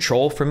much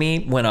control for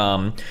me when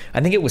I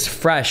think it was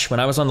Fresh, when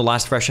I was on the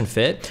last Fresh and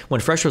Fit,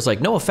 when Fresh was like,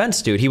 no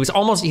offense, dude. He was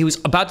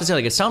about to say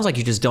like, it sounds like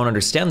you just don't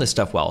understand this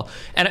stuff well.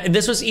 And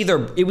this was either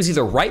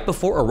right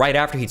before or right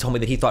after he told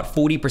me that he thought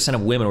 40%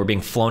 of women were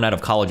being flown out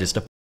of colleges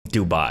to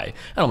Dubai. And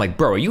I'm like,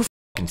 bro, are you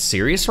fucking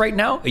serious right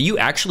now? Are you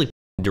actually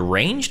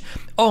deranged?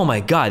 Oh my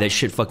God, that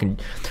shit fucking...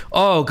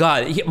 Oh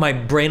God, my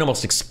brain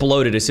almost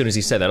exploded as soon as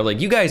he said that. I'm like,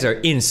 you guys are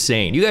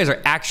insane. You guys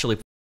are actually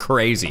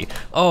crazy.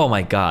 Oh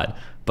my God.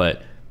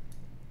 But...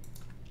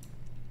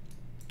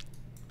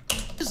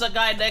 There's a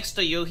guy next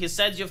to you. He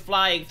sends you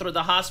flying through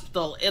the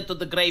hospital into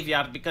the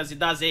graveyard because he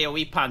does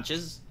AoE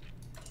punches.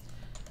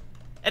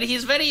 And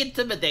he's very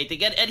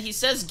intimidating. And he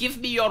says, give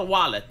me your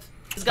wallet.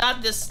 He's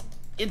got this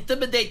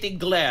intimidating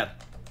glare.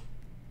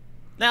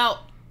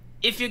 Now,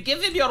 if you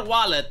give him your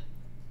wallet,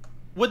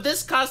 would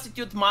this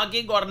constitute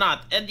mugging or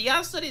not? And the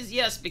answer is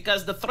yes,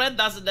 because the threat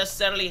doesn't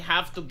necessarily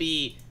have to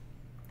be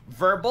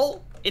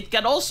verbal. It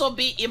can also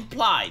be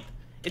implied.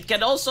 It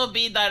can also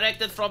be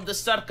directed from the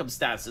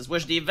circumstances,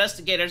 which the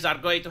investigators are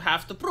going to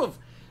have to prove.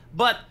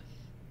 But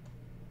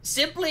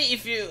simply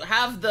if you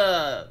have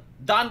the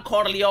Don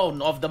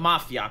Corleone of the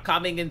mafia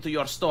coming into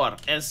your store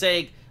and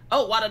saying,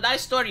 oh, what a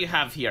nice store you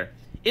have here.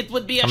 It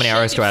would be a shame. How many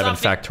hours do I have in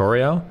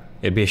Factorio?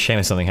 It'd be a shame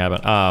if something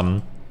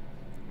happened.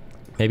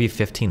 Maybe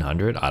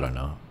 1,500? I don't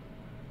know.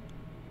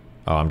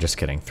 Oh, I'm just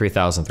kidding.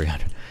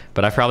 3,300.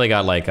 But I've probably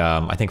got like,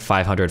 I think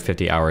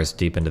 550 hours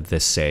deep into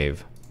this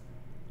save.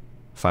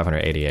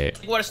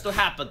 588. Worse to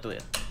happen to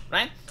it,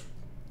 right?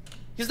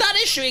 He's not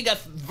issuing a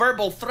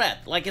verbal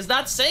threat. Like, he's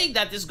not saying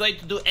that he's going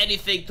to do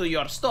anything to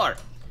your store.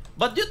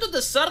 But due to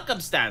the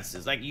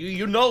circumstances, like,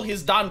 you know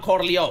he's Don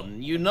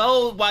Corleone. You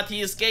know what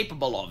he is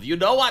capable of. You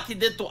know what he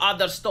did to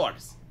other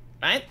stores,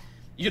 right?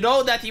 You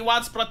know that he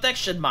wants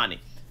protection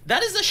money.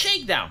 That is a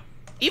shakedown.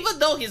 Even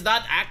though he's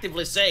not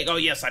actively saying, oh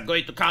yes, I'm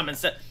going to come and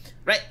say,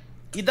 right?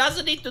 He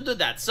doesn't need to do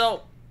that.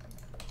 So,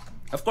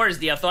 of course,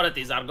 the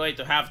authorities are going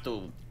to have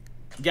to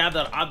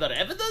gather other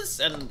evidence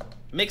and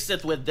mix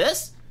it with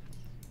this.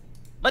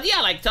 But yeah,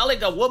 like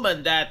telling a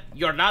woman that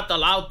you're not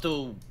allowed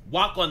to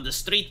walk on the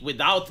street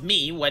without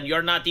me when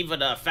you're not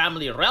even a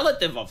family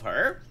relative of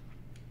her,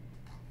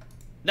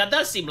 that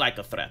does seem like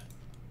a threat.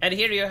 And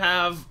here you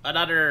have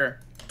another...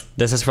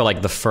 This is for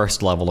like the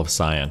first level of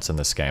science in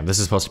this game. This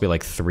is supposed to be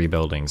like 3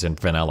 buildings in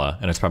vanilla,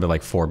 and it's probably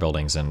like 4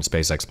 buildings in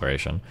space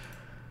exploration.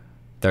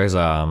 There's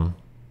yeah,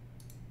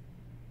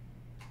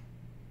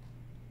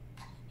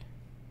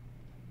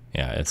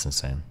 it's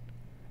insane.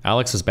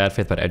 Alex is bad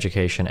faith about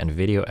education and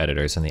video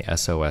editors in the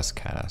SOS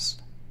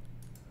cast.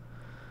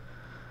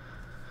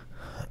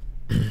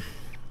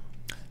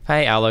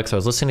 Hi Alex, I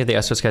was listening to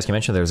the SOS cast. You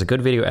mentioned there was a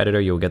good video editor,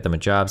 you will get them a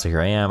job, so here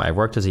I am. I've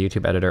worked as a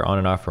YouTube editor on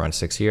and off for around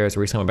 6 years.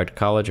 Recently went back to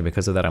college, and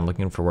because of that I'm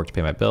looking for work to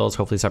pay my bills.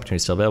 Hopefully this opportunity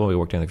is still available. We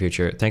work in the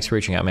future. Thanks for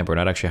reaching out, man, but we're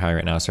not actually hiring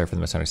right now. Sorry for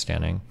the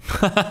misunderstanding.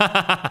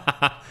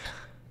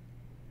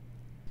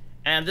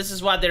 And this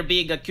is what they're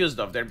being accused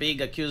of. They're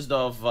being accused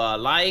of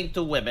lying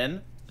to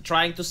women,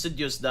 trying to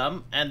seduce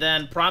them, and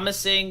then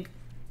promising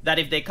that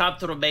if they come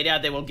to Romania,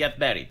 they will get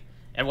married.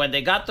 And when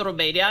they got to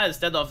Romania,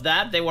 instead of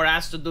that, they were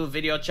asked to do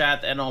video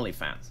chat and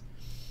OnlyFans.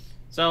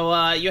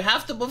 So you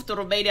have to move to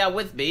Romania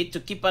with me to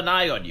keep an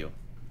eye on you.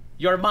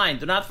 You're mine.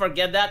 Do not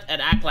forget that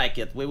and act like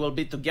it. We will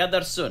be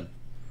together soon.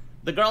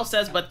 The girl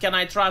says, but can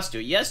I trust you?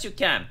 Yes, you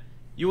can.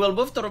 You will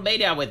move to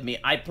Romania with me.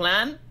 I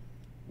plan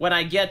when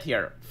I get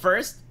here.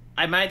 First,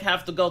 I might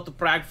have to go to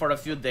Prague for a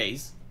few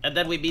days. and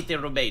then we meet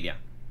in Romania.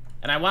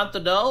 And I want to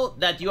know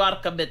that you are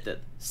committed,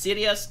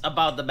 serious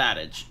about the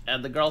marriage.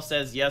 And the girl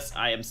says, yes,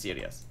 I am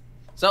serious.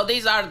 So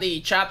these are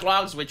the chat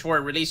logs which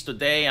were released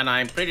today, and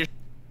I'm pretty sure.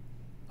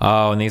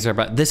 Oh, and these are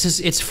about,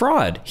 it's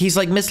fraud. He's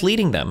like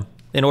misleading them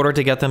in order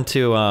to get them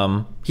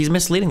to, he's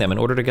misleading them in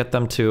order to get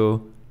them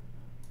to.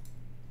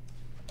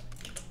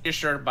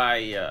 Sure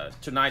by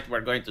tonight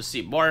we're going to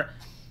see more.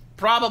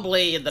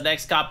 Probably in the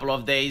next couple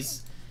of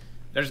days,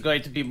 there's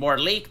going to be more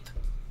leaked.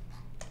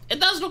 It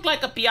does look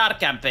like a PR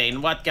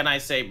campaign, what can I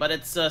say? But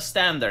it's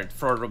standard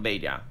for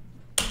Romania.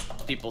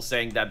 People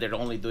saying that they're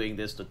only doing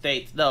this to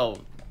Tate. No,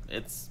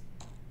 it's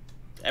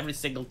every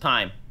single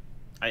time.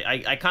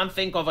 I can't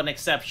think of an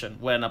exception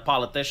when a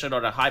politician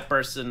or a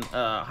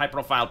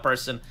high-profile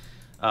person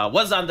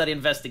was under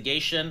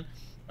investigation,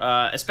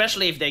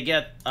 especially if they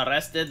get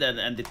arrested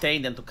and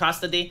detained into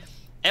custody.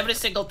 Every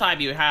single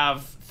time you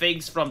have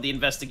things from the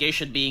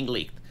investigation being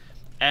leaked.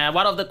 And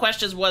one of the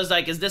questions was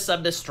like, is this a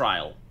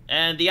mistrial?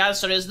 And the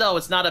answer is no,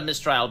 it's not a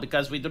mistrial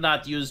because we do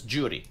not use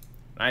jury,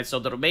 right? So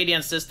the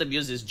Romanian system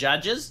uses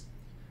judges.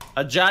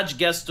 A judge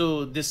gets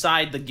to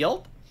decide the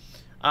guilt.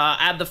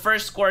 At the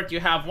first court, you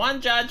have one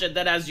judge, and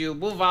then as you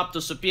move up to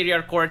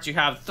superior court, you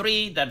have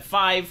 3, then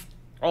 5,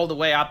 all the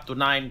way up to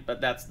 9, but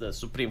that's the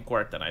Supreme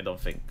Court, and I don't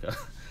think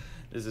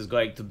this is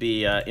going to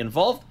be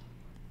involved.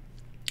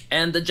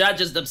 And the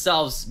judges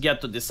themselves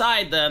get to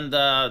decide, and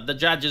the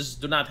judges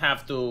do not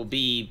have to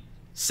be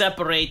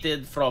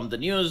separated from the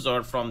news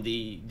or from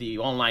the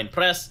online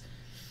press.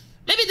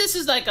 Maybe this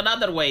is like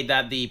another way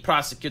that the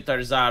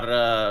prosecutors are,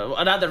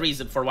 another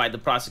reason for why the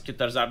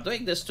prosecutors are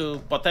doing this, to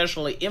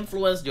potentially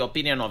influence the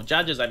opinion of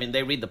judges. I mean,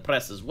 they read the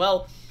press as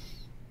well,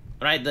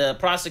 right? The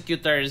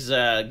prosecutors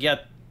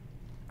get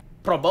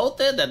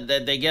promoted, and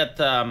they get,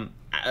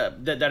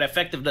 their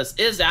effectiveness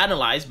is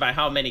analyzed by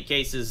how many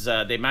cases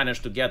they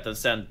manage to get and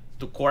send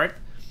to court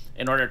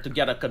in order to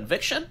get a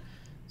conviction.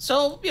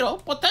 So, you know,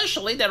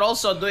 potentially they're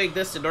also doing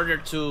this in order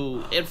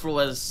to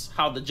influence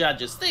how the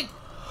judges think.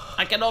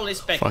 I can only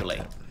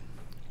speculate.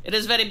 It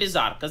is very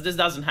bizarre because this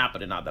doesn't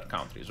happen in other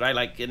countries, right?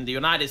 Like in the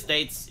United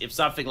States, if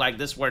something like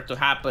this were to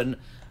happen,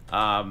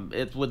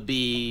 it would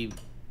be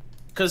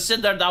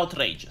considered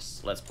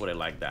outrageous. Let's put it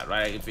like that,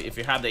 right? If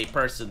you have a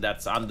person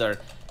that's under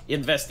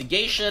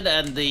investigation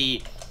and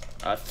the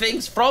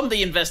things from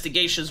the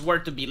investigations were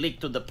to be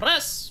leaked to the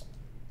press,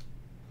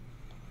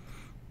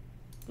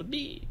 would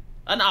be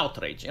an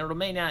outrage. In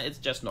Romania, it's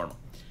just normal.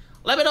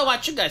 Let me know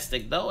what you guys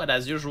think, though, and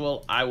as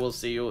usual, I will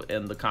see you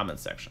in the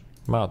comment section.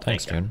 Wow,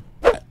 thanks, dude.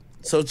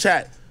 So,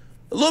 chat,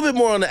 a little bit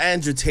more on the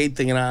Andrew Tate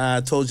thing, and I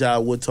told you I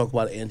would talk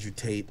about Andrew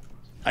Tate.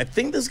 I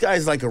think this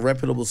guy's like a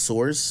reputable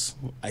source,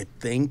 I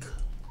think.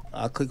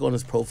 I'll click on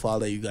his profile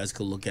that you guys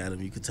could look at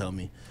him. You could tell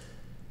me.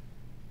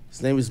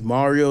 His name is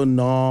Mario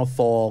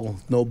Nawfal.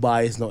 No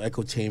bias, no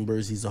echo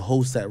chambers. He's a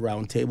host at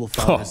Roundtable.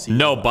 Oh,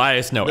 no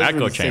bias, no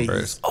echo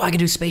chambers. Oh, I can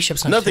do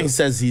spaceships. Nothing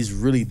says he's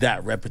really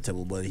that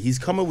reputable, but he's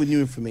coming with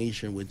new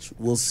information, which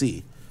we'll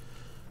see.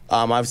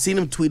 I've seen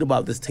him tweet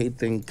about this Tate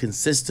thing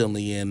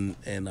consistently and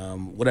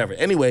whatever.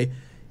 Anyway,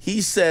 he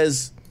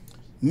says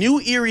new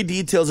eerie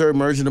details are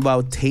emerging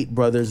about Tate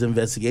brothers'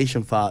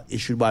 investigation file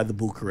issued by the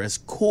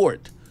Bucharest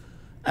court.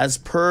 As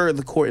per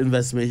the court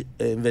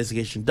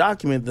investigation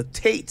document, the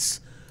Tates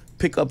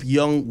pick up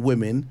young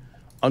women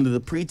under the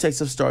pretext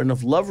of starting a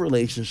love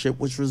relationship,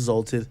 which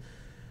resulted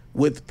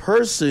with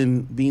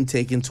person being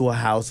taken to a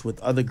house with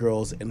other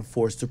girls and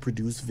forced to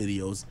produce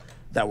videos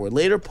that were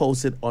later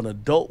posted on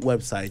adult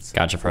websites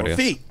for a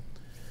fee.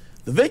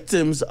 The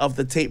victims of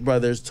the Tate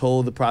brothers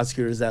told the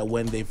prosecutors that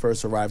when they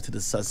first arrived to the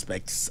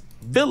suspect's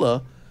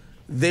villa,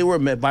 they were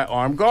met by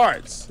armed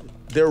guards.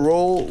 Their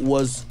role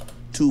was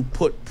to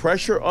put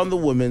pressure on the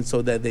women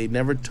so that they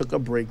never took a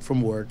break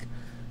from work,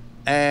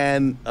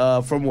 and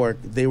from work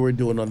they were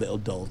doing on the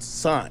adult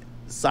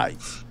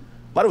sites.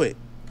 By the way,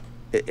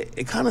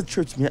 it kind of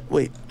trips me.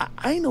 Wait,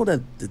 I know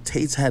that the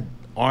Tates had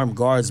armed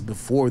guards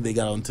before they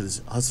got onto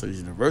this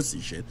Hustlers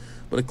University shit,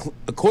 but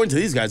according to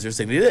these guys, they're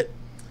saying they did.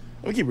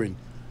 Let me keep reading.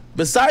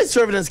 Besides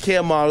serving as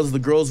cam models, the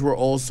girls were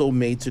also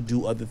made to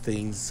do other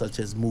things such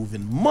as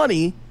moving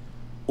money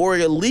or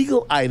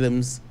illegal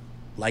items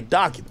like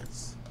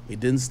documents. It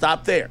didn't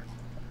stop there.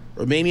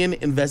 Romanian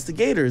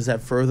investigators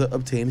have further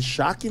obtained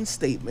shocking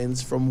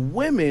statements from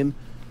women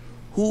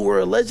who were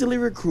allegedly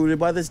recruited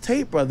by the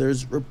Tate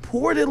brothers.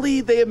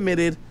 Reportedly, they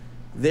admitted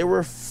they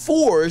were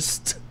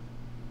forced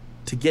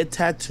to get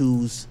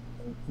tattoos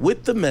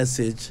with the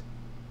message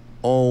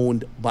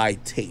owned by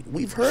Tate.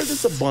 We've heard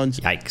this a bunch.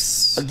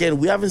 Yikes. Again,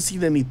 we haven't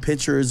seen any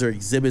pictures or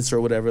exhibits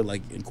or whatever,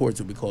 like in courts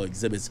what we call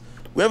exhibits.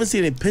 We haven't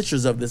seen any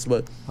pictures of this,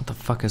 but what the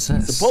fuck is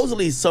this?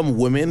 Supposedly some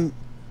women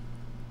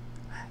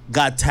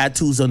got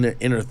tattoos on their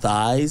inner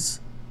thighs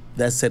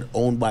that said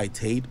owned by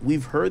Tate.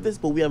 We've heard this,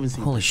 but we haven't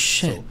seen Holy pictures.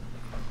 shit. So,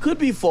 could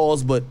be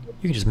false, but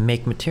you can just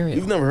make material.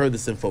 You've never heard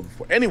this info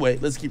before. Anyway,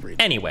 let's keep reading.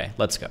 Anyway,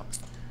 let's go.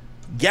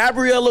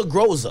 Gabriela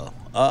Groza,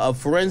 a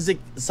forensic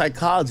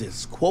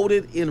psychologist,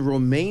 quoted in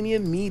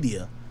Romanian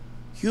media,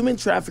 human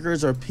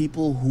traffickers are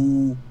people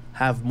who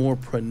have more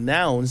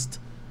pronounced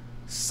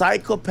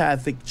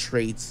psychopathic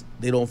traits.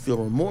 They don't feel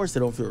remorse. They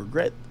don't feel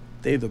regret.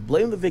 They either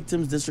blame the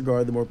victims,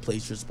 disregard them, or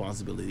place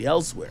responsibility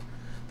elsewhere.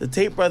 The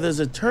Tate brothers'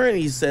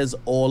 attorney says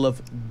all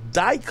of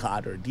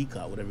DICOT,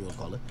 whatever you want to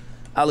call it,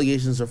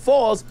 allegations are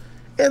false,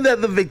 and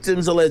that the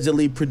victims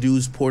allegedly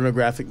produced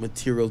pornographic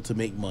material to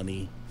make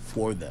money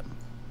for them.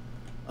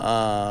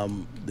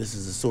 This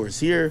is the source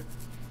here.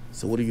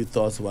 So what are your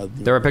thoughts about...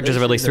 There were pictures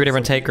of at least 3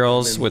 different Tate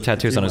girls with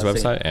tattoos on his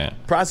website. Yeah.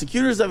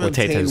 Prosecutors have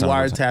obtained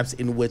wiretaps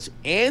in which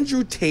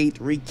Andrew Tate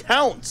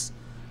recounts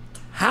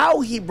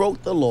how he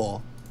broke the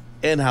law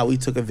and how he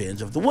took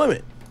advantage of the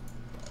women.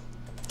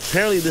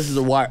 Apparently, this is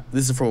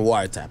from a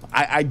wiretap.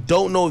 I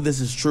don't know if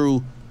this is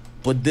true,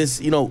 but this,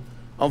 you know,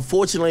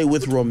 unfortunately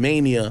with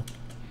Romania,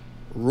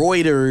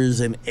 Reuters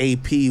and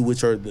AP,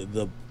 which are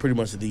the pretty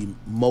much the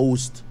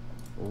most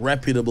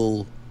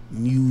reputable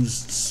news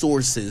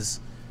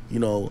sources, you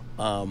know,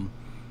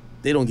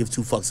 they don't give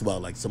 2 fucks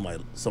about like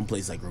some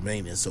place like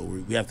Romania, so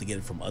we have to get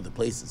it from other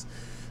places.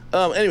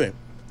 Anyway,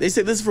 they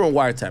say this is from a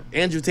wiretap.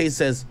 Andrew Tate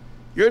says,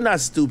 "You're not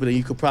stupid, and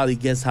you could probably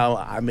guess how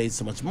I made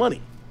so much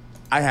money.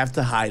 I have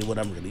to hide what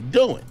I'm really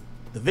doing."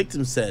 The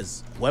victim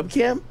says,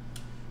 "Webcam?"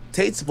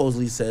 Tate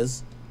supposedly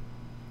says,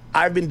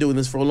 "I've been doing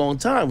this for a long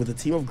time with a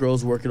team of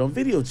girls working on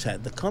video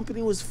chat. The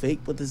company was fake,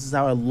 but this is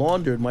how I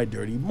laundered my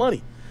dirty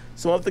money.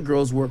 Some of the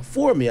girls work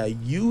for me. I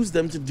use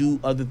them to do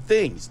other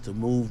things, to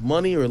move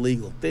money or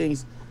illegal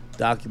things,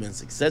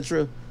 documents,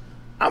 etc."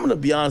 I'm going to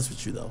be honest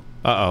with you, though.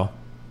 Uh-oh.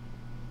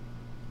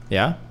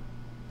 Yeah?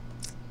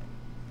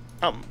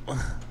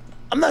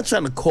 I'm not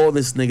trying to call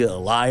this nigga a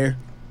liar,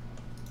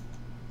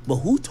 but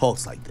who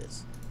talks like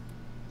this?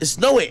 It's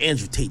no way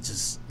Andrew Tate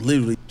just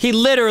literally... He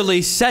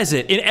literally says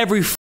it in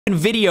every fucking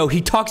video.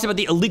 He talks about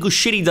the illegal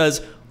shit he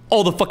does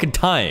all the fucking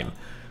time.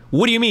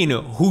 What do you mean,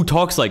 who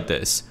talks like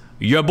this?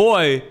 Your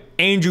boy,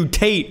 Andrew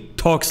Tate,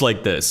 talks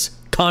like this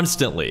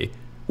constantly.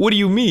 What do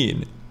you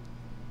mean?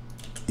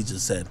 He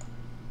just said,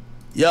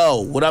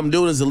 "Yo, what I'm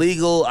doing is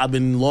illegal. I've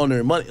been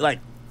laundering money." Like,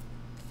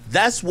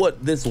 that's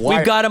what this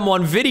We've got him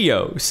on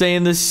video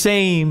saying the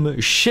same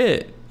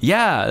shit.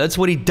 Yeah, that's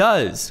what he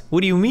does.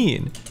 What do you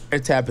mean?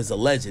 Wiretap is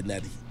alleging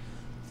that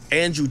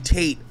Andrew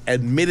Tate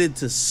admitted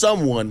to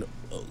someone,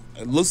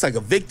 it looks like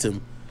a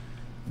victim,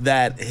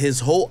 that his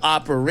whole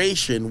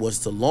operation was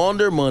to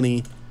launder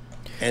money.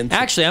 And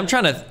actually, I'm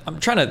trying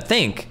to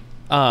think.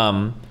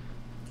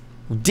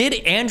 Did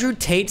Andrew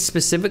Tate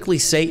specifically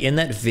say in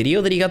that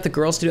video that he got the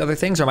girls to do other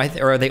things, or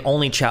are they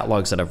only chat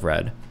logs that I've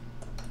read?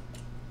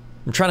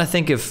 I'm trying to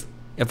think if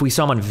we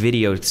saw him on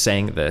video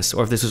saying this,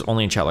 or if this was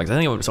only in chat logs. I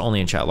think it was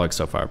only in chat logs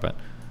so far, but...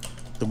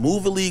 To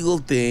move illegal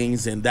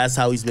things, and that's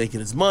how he's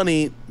making his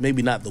money.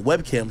 Maybe not the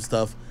webcam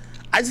stuff.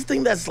 I just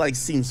think that's like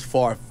seems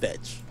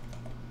far-fetched.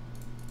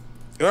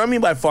 You know what I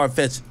mean by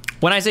far-fetched?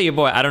 When I say your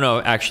boy, I don't know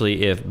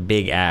actually if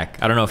Big Ak,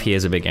 I don't know if he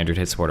is a big Andrew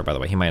Tate supporter, by the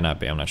way. He might not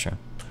be, I'm not sure.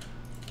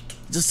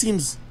 Just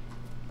seems,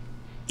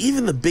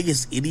 even the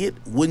biggest idiot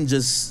wouldn't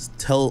just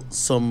tell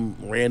some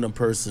random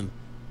person,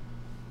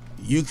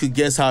 "You could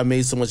guess how I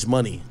made so much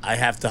money. I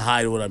have to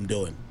hide what I'm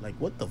doing." Like,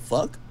 what the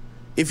fuck?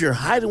 If you're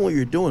hiding what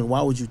you're doing,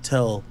 why would you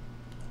tell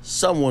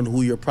someone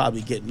who you're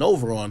probably getting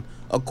over on,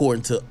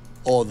 according to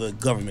all the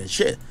government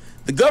shit?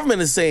 The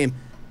government is saying,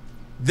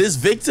 this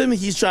victim,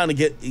 he's trying to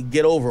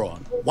get over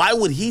on. Why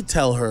would he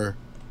tell her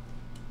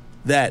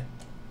that,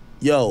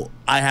 "Yo,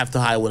 I have to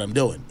hide what I'm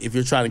doing"? If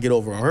you're trying to get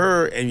over on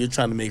her and you're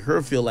trying to make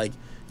her feel like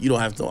you don't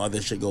have no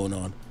other shit going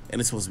on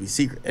and it's supposed to be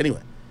secret. Anyway.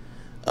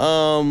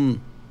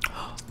 Then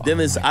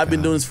this, "I've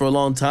been doing this for a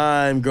long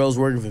time. Girls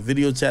working for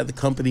video chat. The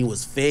company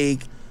was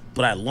fake,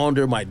 but I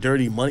launder my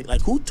dirty money."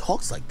 Like, who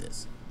talks like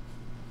this?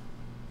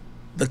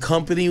 The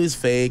company was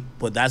fake,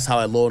 but that's how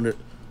I laundered.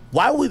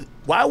 Why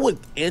would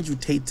Andrew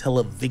Tate tell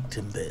a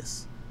victim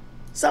this?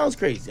 Sounds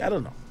crazy. I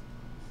don't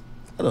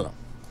know.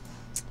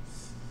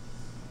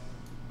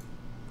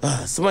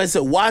 Somebody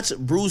said, "Watch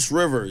Bruce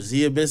Rivers.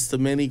 He admits to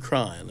many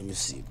crimes." Let me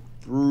see.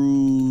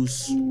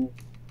 Bruce.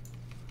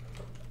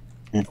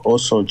 And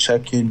also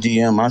check your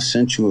DM. I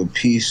sent you a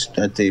piece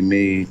that they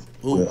made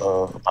with,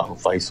 about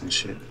Vice and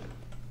shit.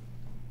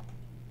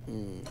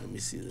 Let me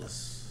see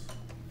this.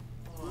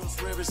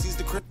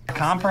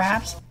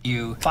 Perhaps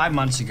you 5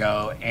 months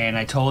ago, and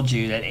I told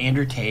you that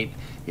Andrew Tate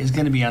is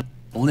going to be on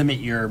Limit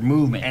Your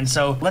Movement. And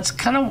so let's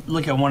kind of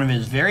look at one of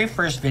his very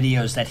first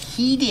videos that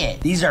he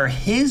did. These are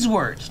his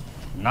words,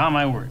 not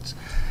my words.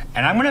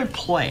 And I'm going to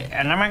play it,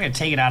 and I'm not going to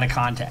take it out of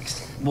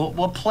context.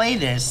 We'll play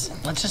this.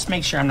 Let's just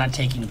make sure I'm not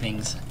taking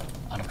things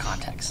out of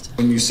context.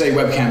 When you say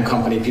webcam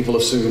company, people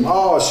assume,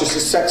 oh, it's just a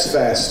sex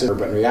fest.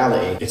 But in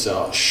reality, it's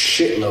a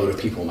shitload of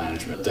people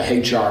management. The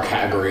HR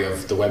category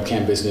of the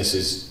webcam business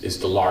is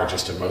the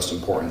largest and most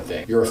important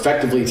thing. You're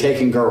effectively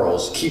taking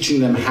girls,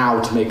 teaching them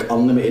how to make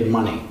unlimited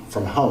money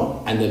from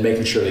home, and then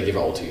making sure they give it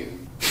all to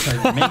you. So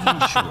you're making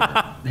sure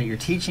that you're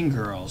teaching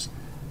girls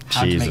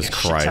how to make a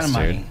shit ton of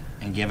money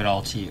and give it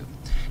all to you.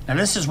 Now,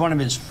 this is one of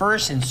his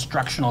first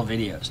instructional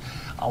videos.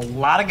 A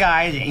lot of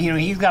guys, you know,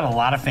 he's got a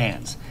lot of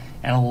fans.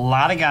 And a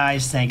lot of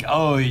guys think,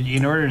 oh,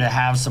 in order to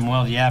have some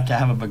wealth, you have to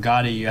have a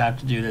Bugatti, you have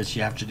to do this,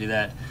 you have to do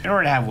that. In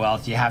order to have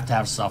wealth, you have to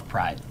have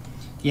self-pride.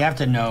 You have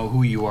to know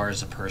who you are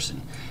as a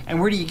person. And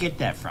where do you get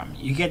that from?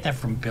 You get that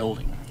from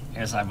building,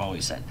 as I've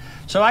always said.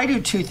 So I do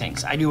two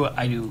things. I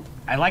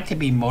like to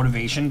be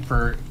motivation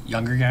for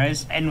younger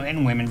guys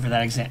and women for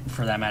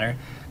that matter,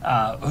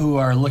 who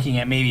are looking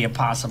at maybe a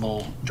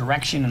possible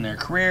direction in their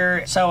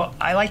career. So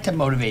I like to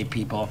motivate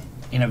people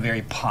in a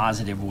very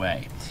positive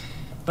way.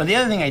 But the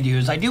other thing I do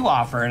is I do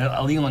offer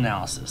a legal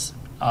analysis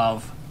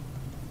of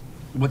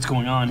what's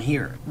going on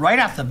here. Right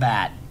off the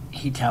bat,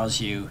 he tells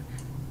you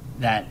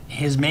that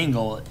his main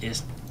goal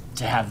is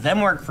to have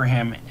them work for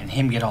him and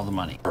him get all the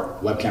money.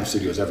 Webcam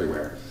studios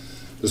everywhere.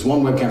 There's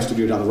one webcam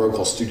studio down the road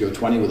called Studio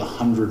 20 with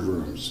 100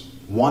 rooms.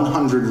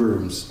 100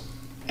 rooms,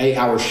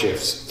 8-hour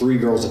shifts, 3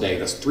 girls a day.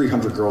 That's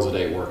 300 girls a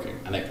day working,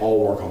 and they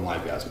all work on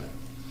LiveGasm.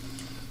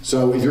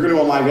 So if you're going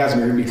to go on LiveGasm,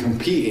 you're going to be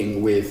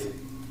competing with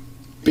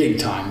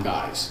big-time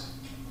guys.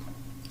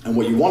 And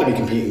what you want to be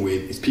competing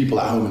with is people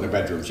at home in their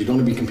bedrooms. You don't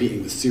want to be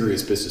competing with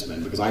serious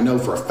businessmen, because I know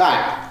for a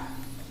fact,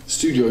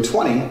 Studio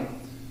 20,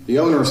 the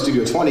owner of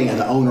Studio 20 and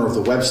the owner of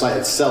the website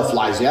itself,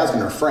 Liza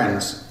Yasmin, are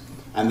friends,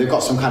 and they've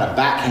got some kind of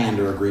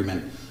backhander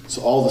agreement.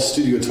 So all the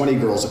Studio 20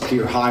 girls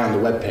appear high on the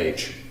web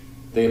page.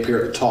 They appear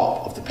at the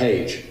top of the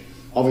page.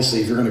 Obviously,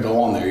 if you're going to go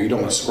on there, you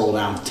don't want to scroll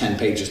down 10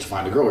 pages to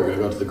find a girl. You're going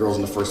to go to the girls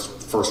in the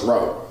first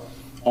row.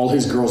 All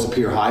his girls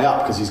appear high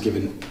up because he's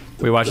given.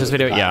 We watch this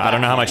video? Yeah, I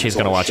don't know how much he's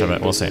going to watch of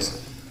it. We'll see.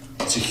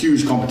 It's a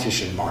huge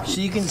competition market.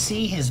 So you can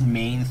see his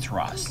main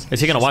thrust.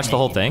 Is he going to watch the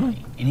whole thing?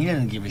 Money. And he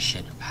doesn't give a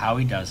shit how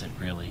he does it,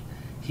 really.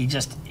 He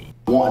just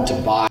wanted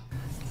to buy.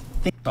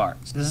 Think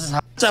starts. This is how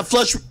I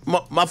flush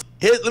my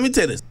here, let me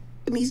tell you this.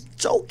 And he's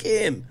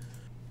joking.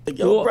 Like,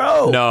 yo,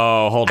 bro.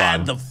 No, hold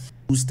on.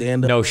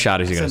 Stand up. No shot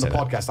is he going to say the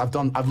podcast.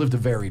 I've lived a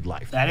varied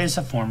life. That is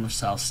a form of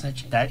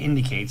self-snitching. That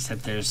indicates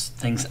that there's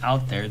things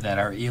out there that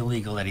are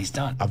illegal that he's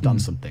done. I've done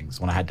some things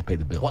when I had to pay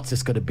the bill. What's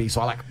this going to be?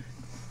 So I like.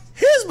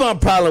 Here's my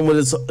problem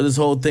with this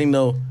whole thing,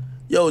 though.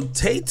 Yo,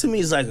 Tate to me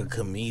is like a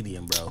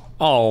comedian, bro.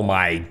 Oh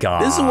my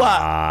god. This is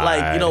why,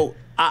 like, you know,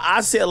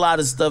 I say a lot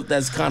of stuff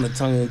that's kind of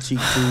tongue in cheek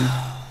too,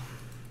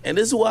 and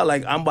this is why,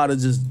 like, I'm about to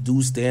just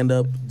do stand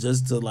up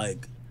just to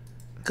like,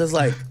 cause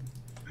like,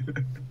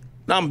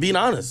 now I'm being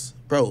honest,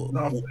 bro.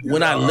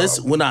 When I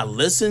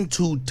listen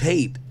to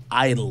Tate,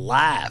 I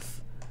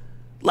laugh.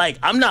 Like,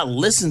 I'm not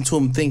listening to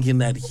him thinking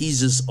that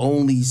he's just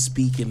only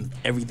speaking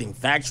everything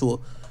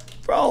factual.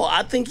 Bro,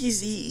 I think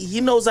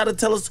he knows how to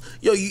tell us.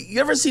 Yo, you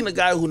ever seen a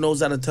guy who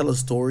knows how to tell a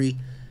story,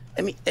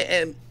 and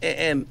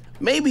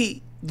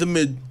maybe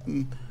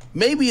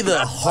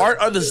the heart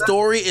of the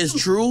story is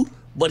true,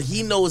 but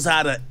he knows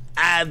how to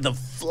add the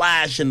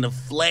flash and the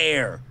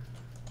flair.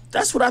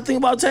 That's what I think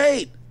about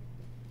Tate.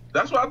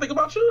 That's what I think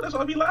about you. That's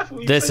why I be laughing.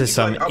 When you this say is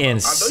some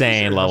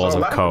insane levels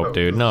of cope,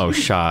 dude. No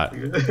shot.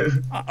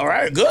 All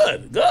right,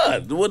 good.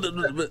 But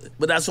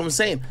that's what I'm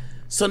saying.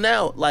 So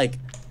now, like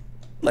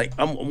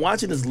I'm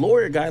watching this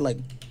lawyer guy, like,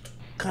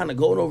 kind of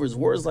going over his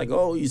words, like,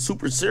 oh, he's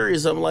super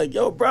serious. I'm like,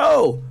 yo,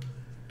 bro,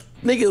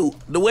 nigga,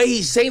 the way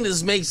he's saying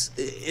this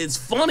it's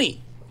funny.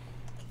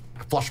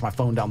 I flushed my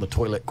phone down the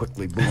toilet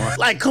quickly.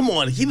 Like, come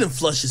on, he didn't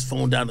flush his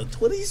phone down the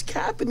toilet. He's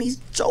capping, he's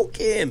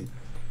joking.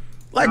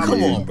 Like,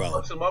 come on,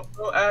 bro. Him up,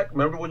 bro.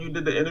 Remember when you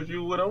did the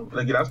interview with him?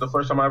 Like, that's the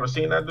first time I ever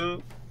seen that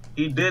dude.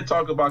 He did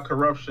talk about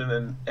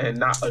corruption and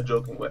not a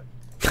joking way.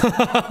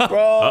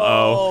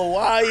 Bro,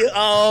 why you?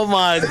 Oh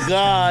my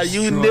God,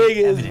 you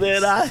niggas,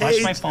 man! I Flush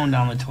hate. my phone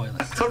down the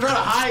toilet. So I'm trying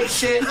to hide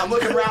shit. I'm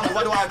looking around. Like,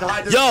 what do I have to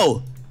hide? This?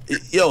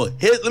 Yo,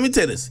 here, let me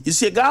tell you this. You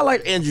see, a guy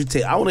like Andrew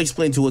Tate, I want to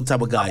explain to you what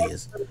type of guy he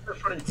is.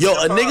 Yo,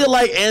 a nigga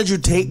like Andrew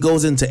Tate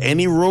goes into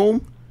any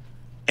room,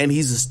 and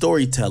he's a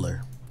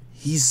storyteller.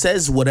 He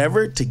says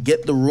whatever to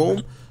get the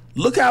room.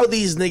 Look how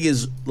these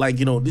niggas, like,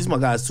 you know, these my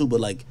guys too, but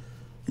like,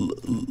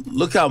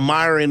 look how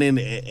Myron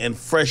and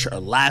Fresh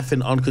are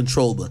laughing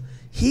uncontrollable.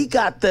 He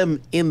got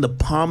them in the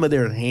palm of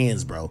their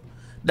hands, bro.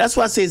 That's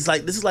why I say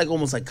this is like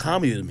almost like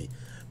comedy to me.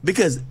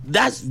 Because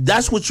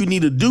that's what you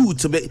need to do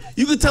to be.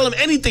 You could tell him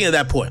anything at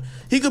that point.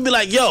 He could be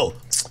like, yo,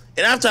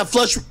 and after I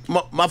flush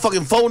my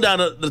fucking phone down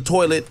the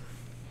toilet,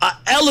 an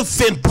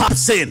elephant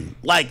pops in.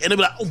 Like, and they'll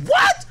be like,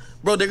 what?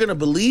 Bro, they're gonna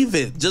believe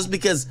it just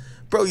because,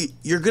 bro,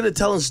 you're good at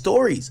telling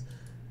stories.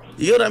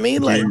 You know what I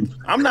mean? Like,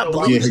 I'm not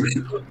believing it.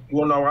 You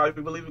wanna know why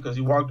people believe it? Because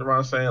he walked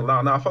around saying,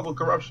 nah, I fuck with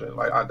corruption.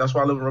 Like, that's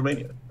why I live in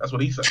Romania. That's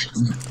what he said.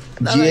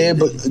 Yeah,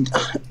 but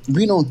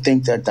we don't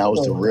think that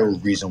was the real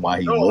reason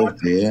why he lived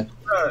there.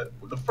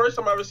 The first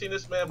time I ever seen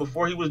this man,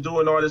 before he was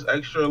doing all this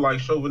extra, like,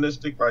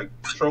 chauvinistic, like,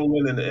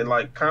 trolling and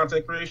like,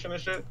 content creation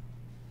and shit,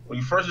 when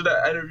you first did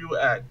that interview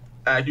with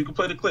Act, you can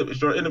play the clip. It's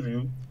your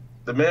interview.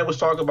 The man was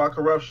talking about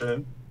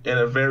corruption in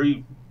a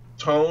very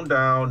toned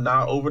down,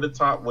 not over the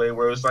top way,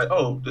 where it's like,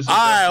 oh, this is.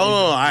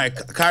 All right,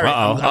 Kyrie,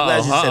 I'm glad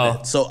you said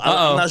that. So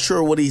I'm not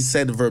sure what he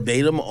said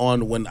verbatim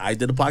on when I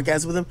did a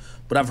podcast with him,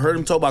 but I've heard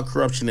him talk about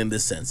corruption in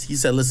this sense. He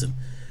said, listen,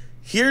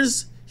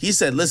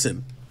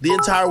 the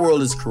entire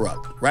world is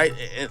corrupt, right?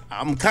 And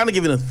I'm kind of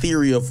giving a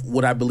theory of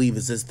what I believe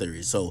is his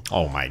theory. So,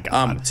 oh my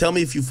God, tell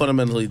me if you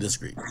fundamentally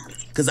disagree,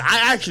 because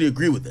I actually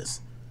agree with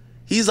this.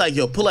 He's like,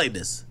 yo, put like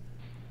this.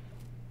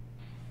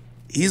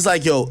 He's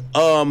like, yo,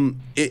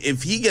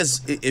 if he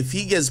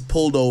gets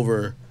pulled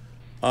over,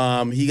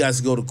 he has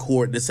to go to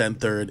court, this and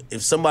third.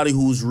 If somebody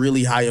who's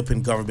really high up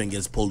in government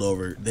gets pulled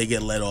over, they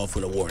get let off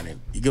with a warning.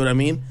 You get what I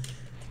mean?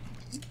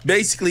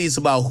 Basically, it's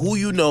about who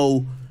you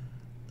know,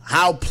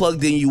 how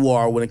plugged in you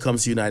are when it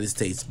comes to the United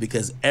States,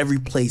 because every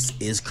place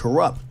is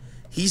corrupt.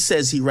 He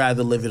says he'd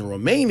rather live in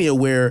Romania,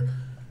 where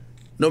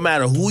no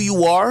matter who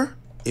you are,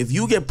 if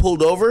you get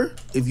pulled over,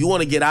 if you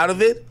want to get out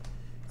of it,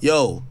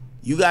 yo,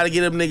 you got to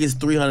get them niggas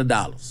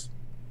 $300.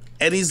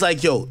 And he's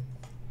like, yo,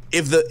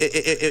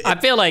 I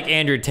feel like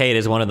Andrew Tate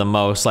is one of the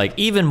most, like,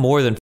 even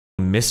more than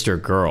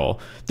Mr. Girl.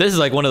 This is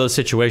like one of those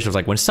situations,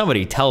 like when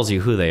somebody tells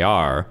you who they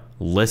are,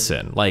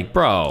 listen. Like,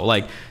 bro,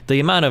 like the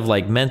amount of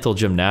like mental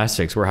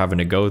gymnastics we're having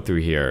to go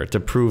through here to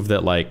prove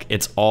that like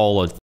it's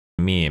all a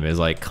meme is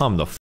like, come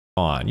the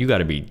on. You got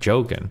to be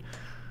joking.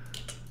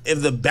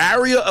 If the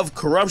barrier of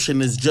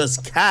corruption is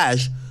just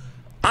cash,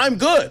 I'm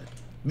good,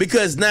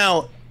 because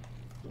now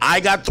I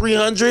got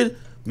 300.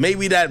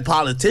 Maybe that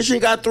politician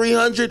got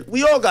 300.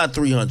 We all got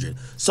 300.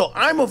 So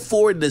I'm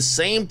afforded the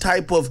same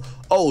type of,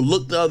 oh,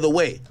 look the other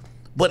way.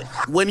 But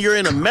when you're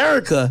in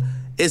America,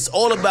 it's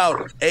all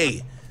about,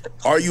 hey,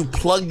 are you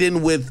plugged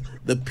in with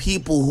the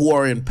people who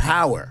are in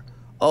power?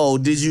 Oh,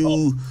 did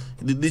you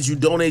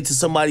donate to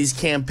somebody's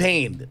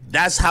campaign?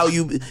 That's how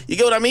you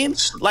get what I mean?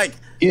 Like,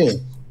 yeah.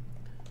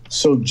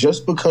 So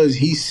just because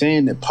he's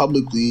saying that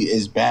publicly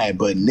is bad,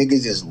 but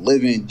niggas is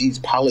living, these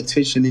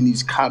politicians and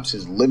these cops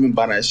is living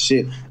by that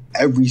shit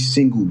every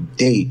single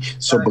day.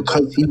 So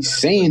because he's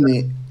saying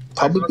it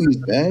publicly is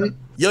bad.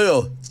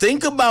 Yo,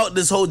 think about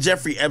this whole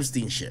Jeffrey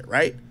Epstein shit,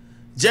 right?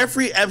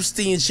 Jeffrey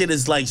Epstein shit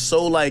is like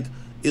so like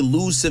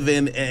elusive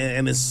and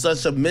it's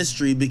such a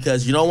mystery,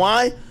 because you know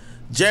why?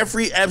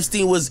 Jeffrey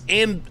Epstein was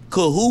in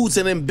cahoots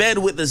and in bed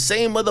with the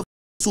same motherfuckers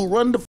who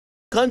run the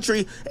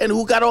country and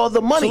who got all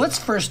the money. So let's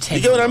first take,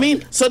 you get what I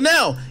mean? So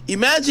now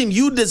imagine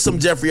you did some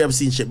Jeffrey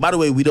Epstein shit. By the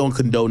way, we don't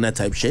condone that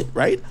type shit,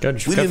 right?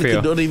 Good, we didn't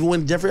condone even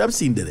when Jeffrey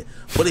Epstein did it.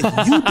 But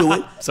if you do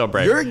it, so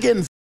brave. You're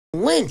getting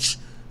lynched.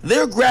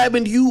 They're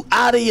grabbing you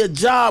out of your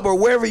job or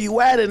wherever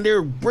you at, and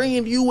they're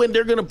bringing you in.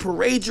 They're gonna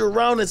parade you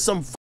around as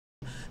some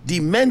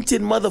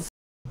demented motherfucker.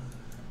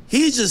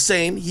 He's just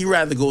saying he'd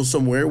rather go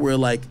somewhere where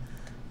like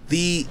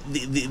the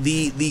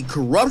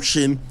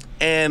corruption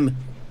and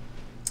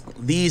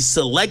the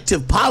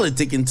selective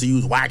politicking, to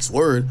use Wack's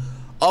word,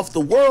 of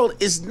the world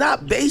is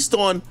not based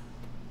on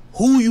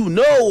who you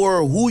know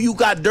or who you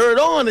got dirt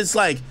on. It's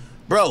like,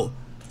 bro,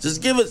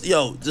 just give us,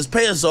 just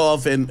pay us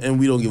off and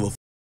we don't give a f.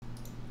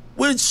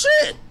 With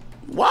shit.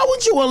 Why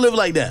would you want to live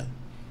like that?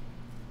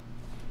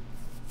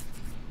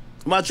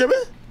 Am I tripping?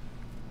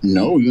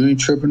 No, you ain't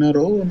tripping at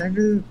all,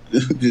 nigga.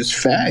 Just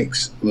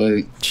facts.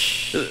 Like,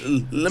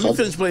 let me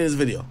finish playing this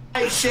video.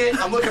 Hey, shit,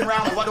 I'm looking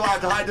around, and what do I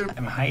have to hide?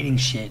 I'm hiding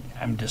shit.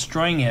 I'm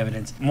destroying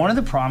evidence. One of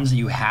the problems that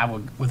you have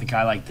with a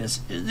guy like this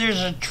is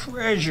there's a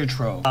treasure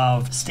trove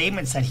of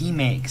statements that he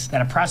makes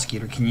that a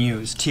prosecutor can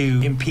use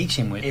to impeach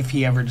him with if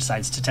he ever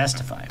decides to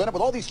testify. End up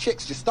with all these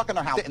chicks just stuck in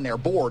their house, sitting there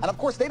bored, and of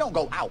course they don't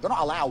go out. They're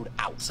not allowed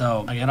out.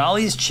 So I got all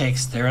these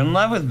chicks. They're in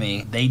love with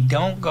me. They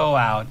don't go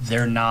out.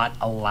 They're not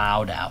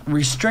allowed out.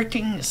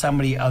 Restricting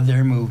somebody of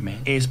their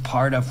movement is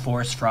part of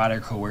force, fraud, or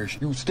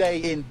coercion. You stay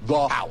in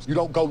the house. You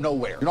don't go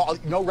nowhere. You're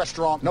not no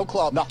restaurant, no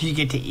club, nothing. Do you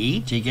get to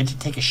eat? Do you get to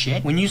take a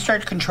shit? When you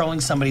start controlling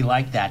somebody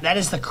like that, that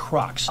is the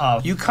crux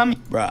of you come.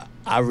 Bruh,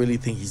 I really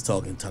think he's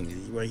talking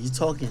tongue-in-cheek. Right? He's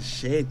talking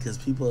shit because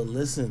people are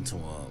listening to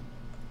him.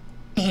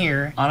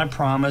 Here on a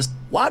promise.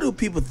 Why do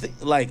people think,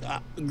 like,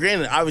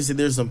 granted, obviously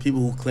there's some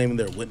people who claim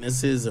they're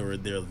witnesses or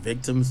they're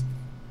victims,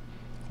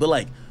 but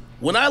like,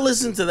 when I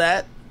listen to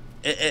that,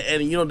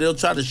 and you know, they'll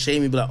try to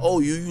shame me, be like, oh,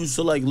 you used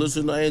to like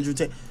listen to Andrew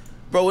Tate.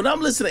 Bro, when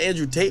I'm listening to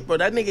Andrew Tate, bro,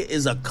 that nigga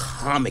is a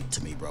comic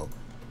to me, bro.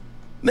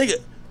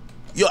 Nigga,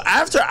 yo,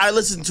 after I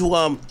listened to,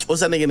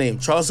 what's that nigga name?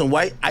 Charleston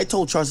White. I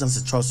told Charleston, I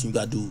said, Charleston, you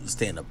gotta do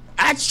stand-up.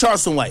 Ask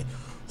Charleston White,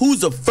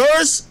 who's the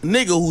first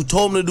nigga who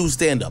told him to do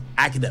stand-up.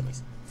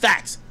 Akademiks.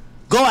 Facts.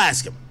 Go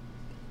ask him.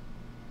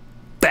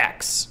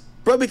 Facts.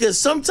 Bro, because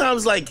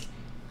sometimes, like,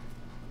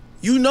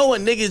 you know a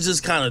nigga's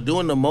just kind of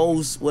doing the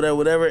most,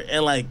 whatever,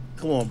 and like,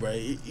 come on, bro.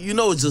 You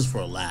know it's just for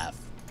a laugh.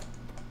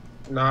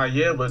 Nah,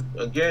 yeah, but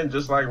again,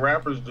 just like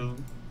rappers do,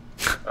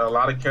 a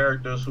lot of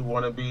characters who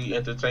want to be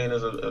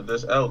entertainers of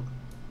this ilk,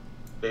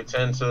 they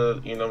tend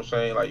to, you know what I'm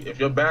saying? Like, if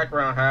your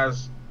background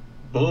has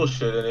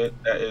bullshit in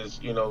it, that is,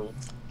 you know...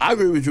 I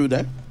agree with you with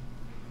that.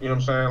 You know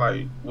what I'm saying?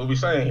 Like, what we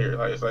saying here?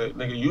 Like, it's like,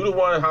 nigga, you the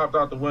one that hopped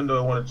out the window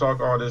and want to talk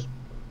all this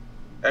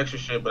extra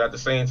shit, but at the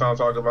same time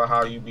talk about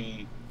how you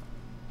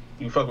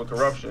fuck with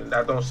corruption.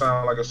 That don't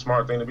sound like a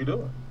smart thing to be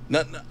doing.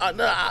 No,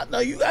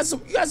 you got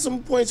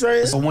some points right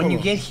here. But when you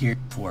get here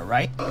for,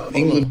 right?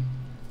 England.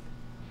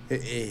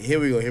 Here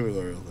we go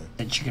real quick.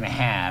 That you're gonna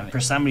have for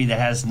somebody that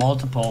has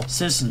multiple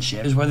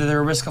citizenship is whether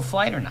they're a risk of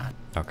flight or not.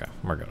 Okay,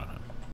 we're good on it.